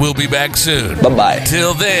legends. We'll be back soon. Bye-bye.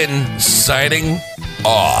 Till then, signing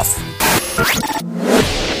off.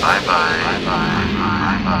 Bye-bye. Bye-bye.